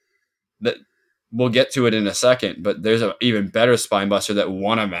 that we'll get to it in a second, but there's an even better Spinebuster that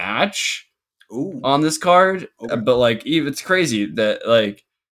won a match on this card. Okay. But like, it's crazy that like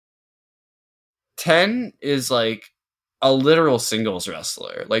 10 is like a literal singles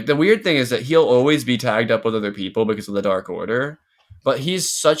wrestler. Like, the weird thing is that he'll always be tagged up with other people because of the Dark Order. But he's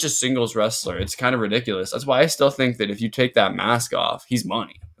such a singles wrestler. It's kind of ridiculous. That's why I still think that if you take that mask off, he's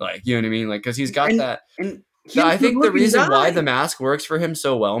money. Like, you know what I mean? Like, because he's got that. I think the reason why the mask works for him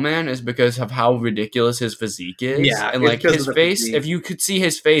so well, man, is because of how ridiculous his physique is. Yeah, and like his face, if you could see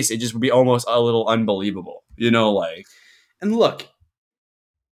his face, it just would be almost a little unbelievable. You know, like. And look,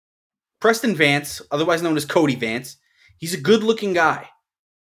 Preston Vance, otherwise known as Cody Vance, he's a good-looking guy.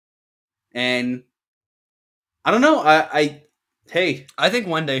 And I don't know. Hey, I think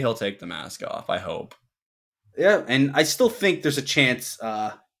one day he'll take the mask off. I hope. Yeah, and I still think there's a chance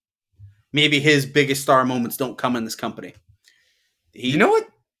maybe his biggest star moments don't come in this company. You know what?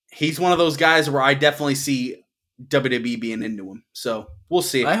 He's one of those guys where I definitely see WWE being into him. So we'll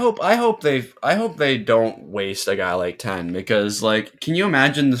see. I hope they don't waste a guy like 10, because like, can you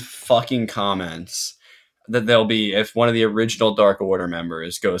imagine the fucking comments that there'll be if one of the original Dark Order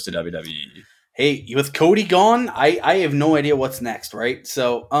members goes to WWE? Hey, with Cody gone, I have no idea what's next, right?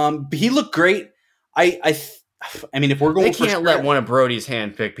 So, he looked great. I mean, if we're going, they can't let one of Brody's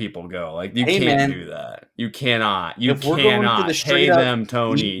handpicked people go. Like, you can't do that. You cannot. You cannot. Hey them,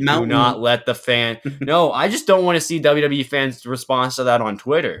 Tony. Do not let the fan. No, I just don't want to see WWE fans' response to that on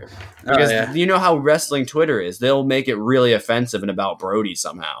Twitter, because you know how wrestling Twitter is. They'll make it really offensive and about Brody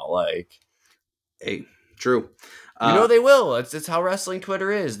somehow. Like, hey, true. You know they will. It's how wrestling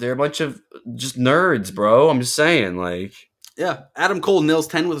Twitter is. They're a bunch of just nerds, bro. I'm just saying, like. Yeah, Adam Cole nails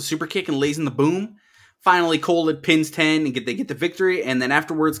 10 with a super kick and lays in the boom. Finally, Cole pins 10 and they get the victory. And then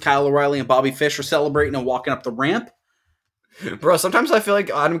afterwards, Kyle O'Reilly and Bobby Fish are celebrating and walking up the ramp. Bro, sometimes I feel like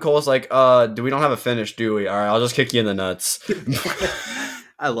Adam Cole's like, we don't have a finish, do we? All right, I'll just kick you in the nuts.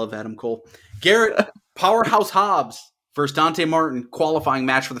 I love Adam Cole. Garrett, Powerhouse Hobbs versus Dante Martin, qualifying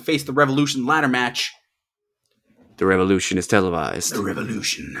match for the Face the Revolution ladder match. The Revolution is televised. The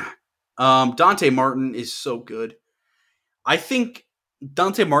Revolution. Dante Martin is so good. I think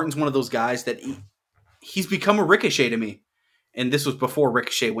Dante Martin's one of those guys that he's become a Ricochet to me. And this was before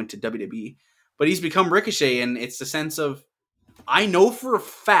Ricochet went to WWE. But he's become Ricochet, and it's the sense of, I know for a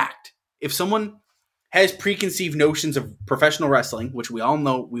fact, if someone has preconceived notions of professional wrestling, which we all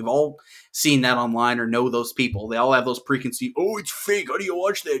know, we've all seen that online or know those people. They all have those preconceived, oh, it's fake, how do you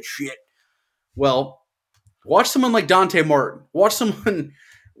watch that shit? Well, watch someone like Dante Martin. Watch someone,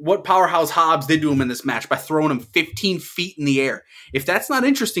 what Powerhouse Hobbs did to him in this match by throwing him 15 feet in the air. If that's not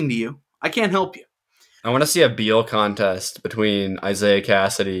interesting to you, I can't help you. I want to see a Beal contest between Isaiah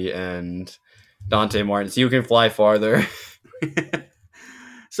Cassidy and Dante Martin. See who can fly farther.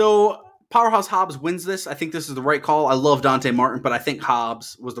 So, Powerhouse Hobbs wins this. I think this is the right call. I love Dante Martin, but I think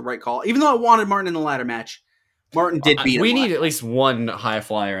Hobbs was the right call. Even though I wanted Martin in the ladder match, Martin did beat him. We need at least one high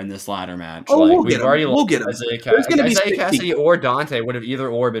flyer in this ladder match. Oh, like, we'll get him. Isaiah Cassidy or Dante would have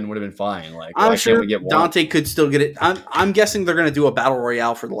been fine. Like, I'm sure Dante could still get it. I'm guessing they're going to do a battle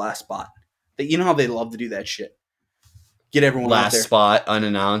royale for the last spot. You know how they love to do that shit. Get everyone last out there. Spot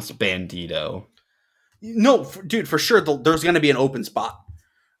unannounced Bandito. No, dude, for sure. There's going to be an open spot.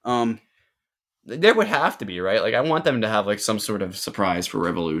 There would have to be, right? Like, I want them to have like some sort of surprise for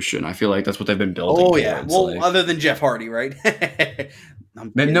Revolution. I feel like that's what they've been building. Oh yeah, well, other than Jeff Hardy, right?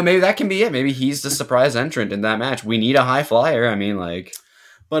 Maybe that can be it. Maybe he's the surprise entrant in that match. We need a high flyer. I mean, like,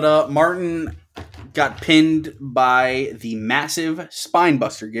 but Martin got pinned by the massive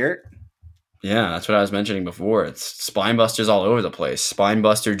Spinebuster, Garrett. Yeah, that's what I was mentioning before. It's Spinebusters all over the place.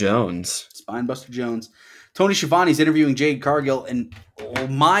 Spinebuster Jones. Tony Schiavone's interviewing Jade Cargill, and oh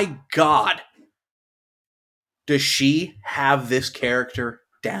my God, does she have this character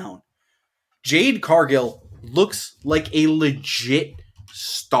down? Jade Cargill looks like a legit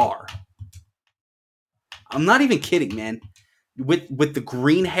star. I'm not even kidding, man. With the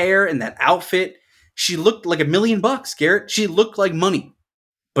green hair and that outfit, she looked like $1 million, Garrett. She looked like money.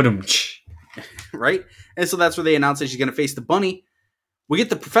 Right? And so that's where they announced that she's going to face the Bunny. We get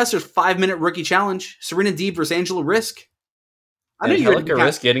the Professor's 5-minute rookie challenge. Serena Deeb versus Angela Risk. I know you had to be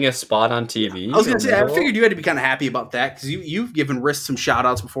risk getting a spot on TV. I was gonna say, I figured you had to be kind of happy about that because you've given Risk some shout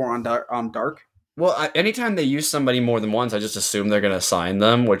outs before on Dark. Well, anytime they use somebody more than once, I just assume they're gonna sign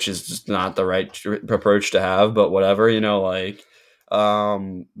them, which is just not the right approach to have. But whatever,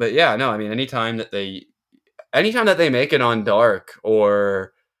 But yeah, no, I mean, anytime that they make it on Dark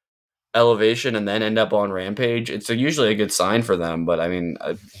or Elevation and then end up on Rampage, it's usually a good sign for them. But I mean,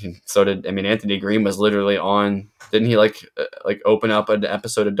 Anthony Green was literally on. Didn't he open up an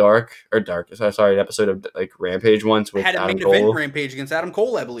episode of an episode of Rampage once with had a Adam main Cole? event Rampage against Adam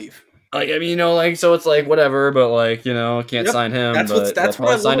Cole, I believe. So it's whatever, but can't sign him. That's what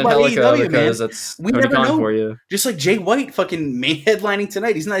I love about AEW, because that's we Tony never Khan know. for you. Just like Jay White fucking main headlining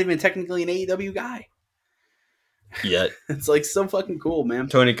tonight. He's not even technically an AEW guy. Yet It's so fucking cool, man.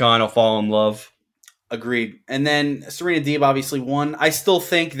 Tony Khan will fall in love. Agreed. And then Serena Deeb obviously won. I still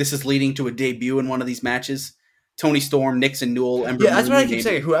think this is leading to a debut in one of these matches. Tony Storm, Nixon Newell, Ember Yeah, that's Moon, what I keep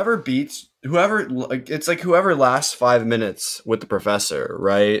saying. Whoever lasts 5 minutes with the professor,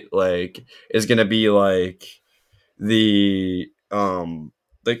 right? Is gonna be the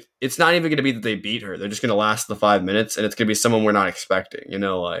it's not even gonna be that they beat her. They're just gonna last the 5 minutes, and it's gonna be someone we're not expecting.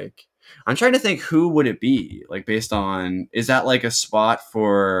 I'm trying to think, who would it be? Based on, is that a spot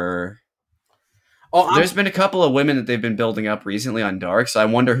for? There's been a couple of women that they've been building up recently on Dark, so I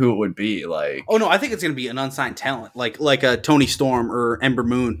wonder who it would be. Oh no, I think it's gonna be an unsigned talent, like a Tony Storm or Ember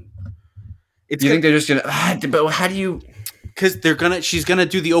Moon. Think they're just gonna? But how do you? Because she's gonna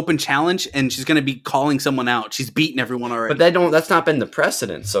do the open challenge, and she's gonna be calling someone out. She's beaten everyone already. But that's not been the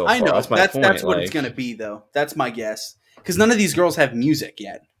precedent so far. I know that's my point. That's what it's gonna be, though. That's my guess. Because none of these girls have music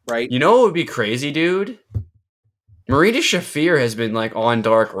yet, right? You know what would be crazy, dude? Marita Shafir has been on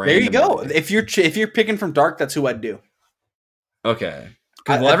Dark randomly. There you go. If you're picking from Dark, that's who I'd do. Okay.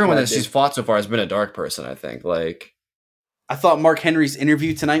 Because everyone that she's fought so far has been a Dark person, I think. I thought Mark Henry's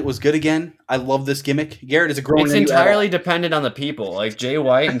interview tonight was good again. I love this gimmick. Garrett is a grown. It's entirely dependent on the people. Jay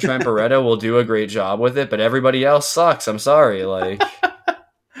White and Trent Barretta will do a great job with it, but everybody else sucks. I'm sorry. I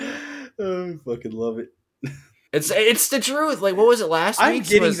fucking love it. It's the truth. What was it last week?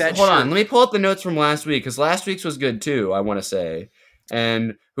 Hold on, let me pull up the notes from last week, because last week's was good too, I want to say.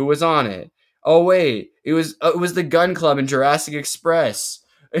 And who was on it? Oh wait, it was the Gun Club and Jurassic Express.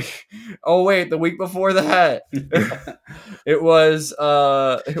 Oh wait, the week before that, it was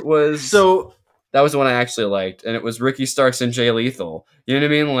so that was the one I actually liked, and it was Ricky Starks and Jay Lethal. You know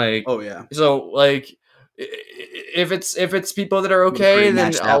what I mean? Oh yeah. So if it's people that are okay,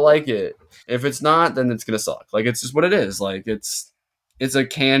 then I'll like it. If it's not, then it's gonna suck. It's just what it is. It's a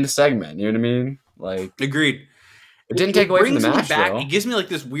canned segment. You know what I mean? Agreed. It didn't take away from the match, though. It gives me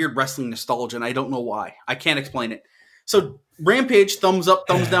this weird wrestling nostalgia, and I don't know why. I can't explain it. So Rampage, thumbs up,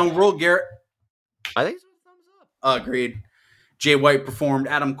 thumbs down, roll, Garrett. I think it's thumbs up. Agreed. Jay White performed.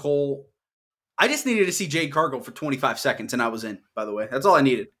 Adam Cole. I just needed to see Jade Cargill for 25 seconds, and I was in. By the way, that's all I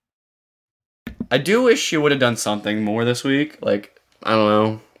needed. I do wish she would have done something more this week. I don't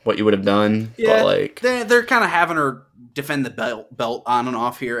know what you would have done. Yeah, but they're kind of having her defend the belt on and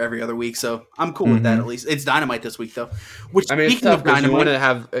off here every other week, so I'm cool with that. At least it's Dynamite this week, though. Which, it's tough because you want to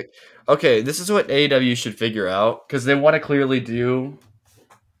have. Okay, this is what AEW should figure out, because they want to clearly do.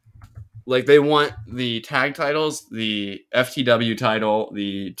 They want the tag titles, the FTW title,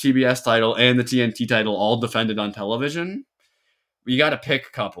 the TBS title, and the TNT title all defended on television. You got to pick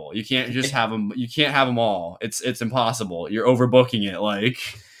a couple. You can't just have them. You can't have them all. It's impossible. You're overbooking it.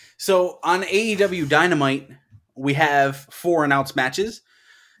 So on AEW Dynamite, we have 4 announced matches.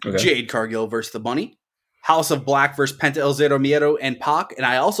 Okay. Jade Cargill versus the Bunny. House of Black versus Penta El Zero Miedo and Pac. And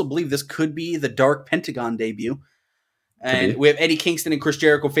I also believe this could be the Dark Pentagon debut. And we have Eddie Kingston and Chris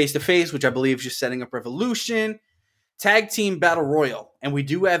Jericho face-to-face, which I believe is just setting up Revolution. Tag Team Battle Royal. And we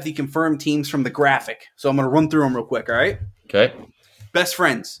do have the confirmed teams from the graphic. So I'm going to run through them real quick, all right? Okay. Best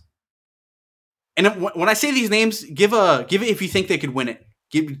Friends. And when I say these names, give it if you think they could win it.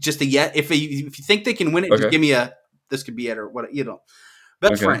 Give just a yet. If you think they can win it, just give me a this could be it or what,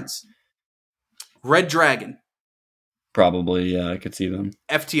 Best Friends. Red Dragon. Probably, yeah, I could see them.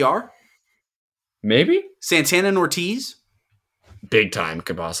 FTR. Maybe. Santana and Ortiz. Big time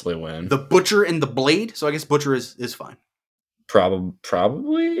could possibly win. The Butcher and the Blade. So I guess Butcher is fine.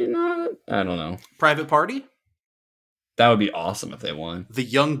 Probably not. I don't know. Private Party. That would be awesome if they won. The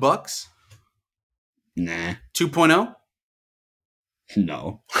Young Bucks. Nah. 2.0.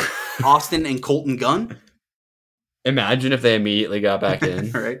 No. Austin and Colton Gunn. Imagine if they immediately got back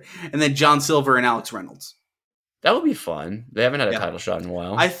in. Right. And then John Silver and Alex Reynolds. That would be fun. They haven't had a title shot in a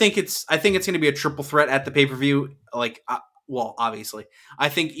while. I think it's going to be a triple threat at the pay-per-view. Obviously. I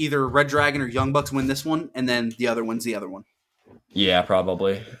think either Red Dragon or Young Bucks win this one, and then the other one's the other one. Yeah,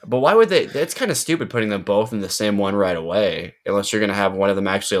 probably. But why would they? It's kind of stupid putting them both in the same one right away, unless you're going to have one of them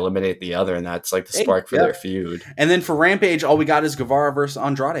actually eliminate the other, and that's like the spark for their feud. And then for Rampage, all we got is Guevara versus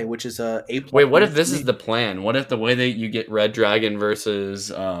Andrade, which is a A+. Wait, what if this is the plan? What if the way that you get Red Dragon versus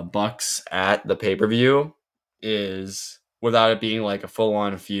Bucks at the pay-per-view is, without it being like a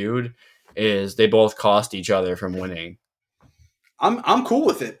full-on feud, is they both cost each other from winning? I'm cool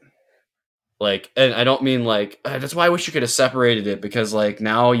with it. Like, and I don't mean like, that's why I wish you could have separated it, because like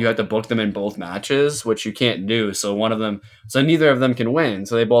now you have to book them in both matches, which you can't do. So neither of them can win.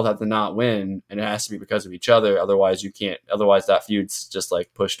 So they both have to not win, and it has to be because of each other. Otherwise that feud's just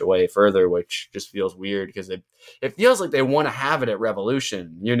like pushed away further, which just feels weird because it feels like they want to have it at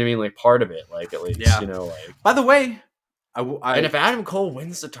Revolution. You know what I mean? Like part of it, like at least, you know, like. By the way, and if Adam Cole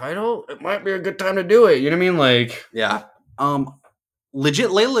wins the title, it might be a good time to do it. You know what I mean? Like, yeah. Legit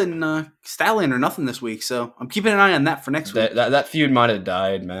Layla and Stallion are nothing this week, so I'm keeping an eye on that for next week. That feud might have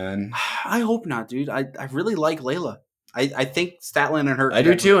died, man. I hope not, dude. I really like Layla. I think Statlander and her. I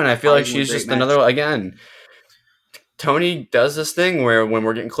do too, and I feel like she's just another. Again, Tony does this thing where when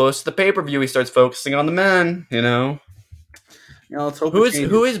we're getting close to the pay-per-view, he starts focusing on the men. You know. Let's hope who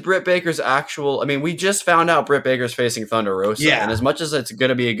is Britt Baker's actual? I mean, we just found out Britt Baker's facing Thunder Rosa, and as much as it's going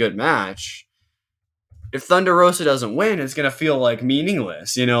to be a good match, if Thunder Rosa doesn't win, it's gonna feel like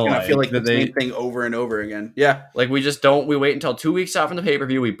meaningless, you know. I feel like the same thing over and over again. Yeah, like we wait until 2 weeks out from the pay per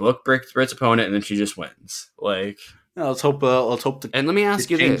view. We book Britt's opponent, and then she just wins. Like, let's hope. And let me ask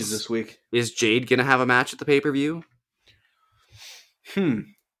you this week: is Jade gonna have a match at the pay per view?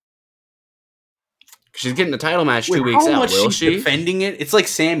 She's getting the title match 2 weeks out. Will she? Defending it? It's like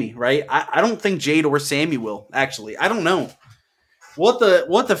Sammy, right? I don't think Jade or Sammy will. Actually, I don't know. We'll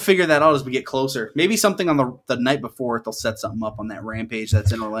have to figure that out as we get closer. Maybe something on the night before they'll set something up on that Rampage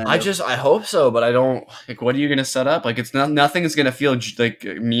that's in Orlando. I hope so, but I don't. Like, what are you going to set up? Like, it's nothing is going to feel like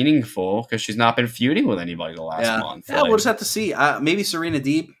meaningful because she's not been feuding with anybody the last month. Yeah, we'll just have to see. Maybe Serena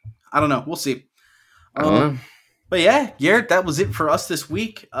Deeb. I don't know. We'll see. But yeah, Garrett, that was it for us this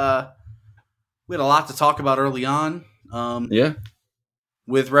week. We had a lot to talk about early on.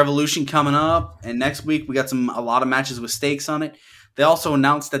 With Revolution coming up, and next week we got a lot of matches with stakes on it. They also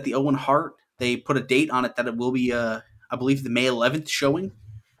announced that the Owen Hart, they put a date on it that it will be, I believe, the May 11th showing.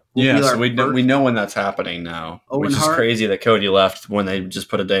 So we know when that's happening now, which is crazy that Cody left when they just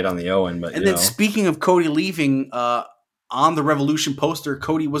put a date on the Owen. But then speaking of Cody leaving, on the Revolution poster,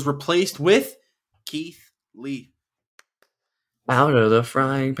 Cody was replaced with Keith Lee. Out of the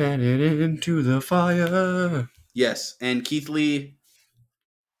frying pan and into the fire. Yes, and Keith Lee.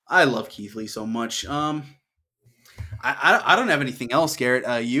 I love Keith Lee so much. I don't have anything else,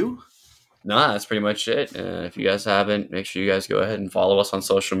 Garrett. You? Nah, that's pretty much it. If you guys haven't, make sure you guys go ahead and follow us on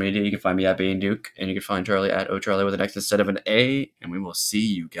social media. You can find me at Bean Duke, and you can find Charlie at O'Charlie with an X instead of an A. And we will see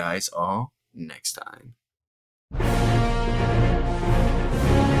you guys all next time.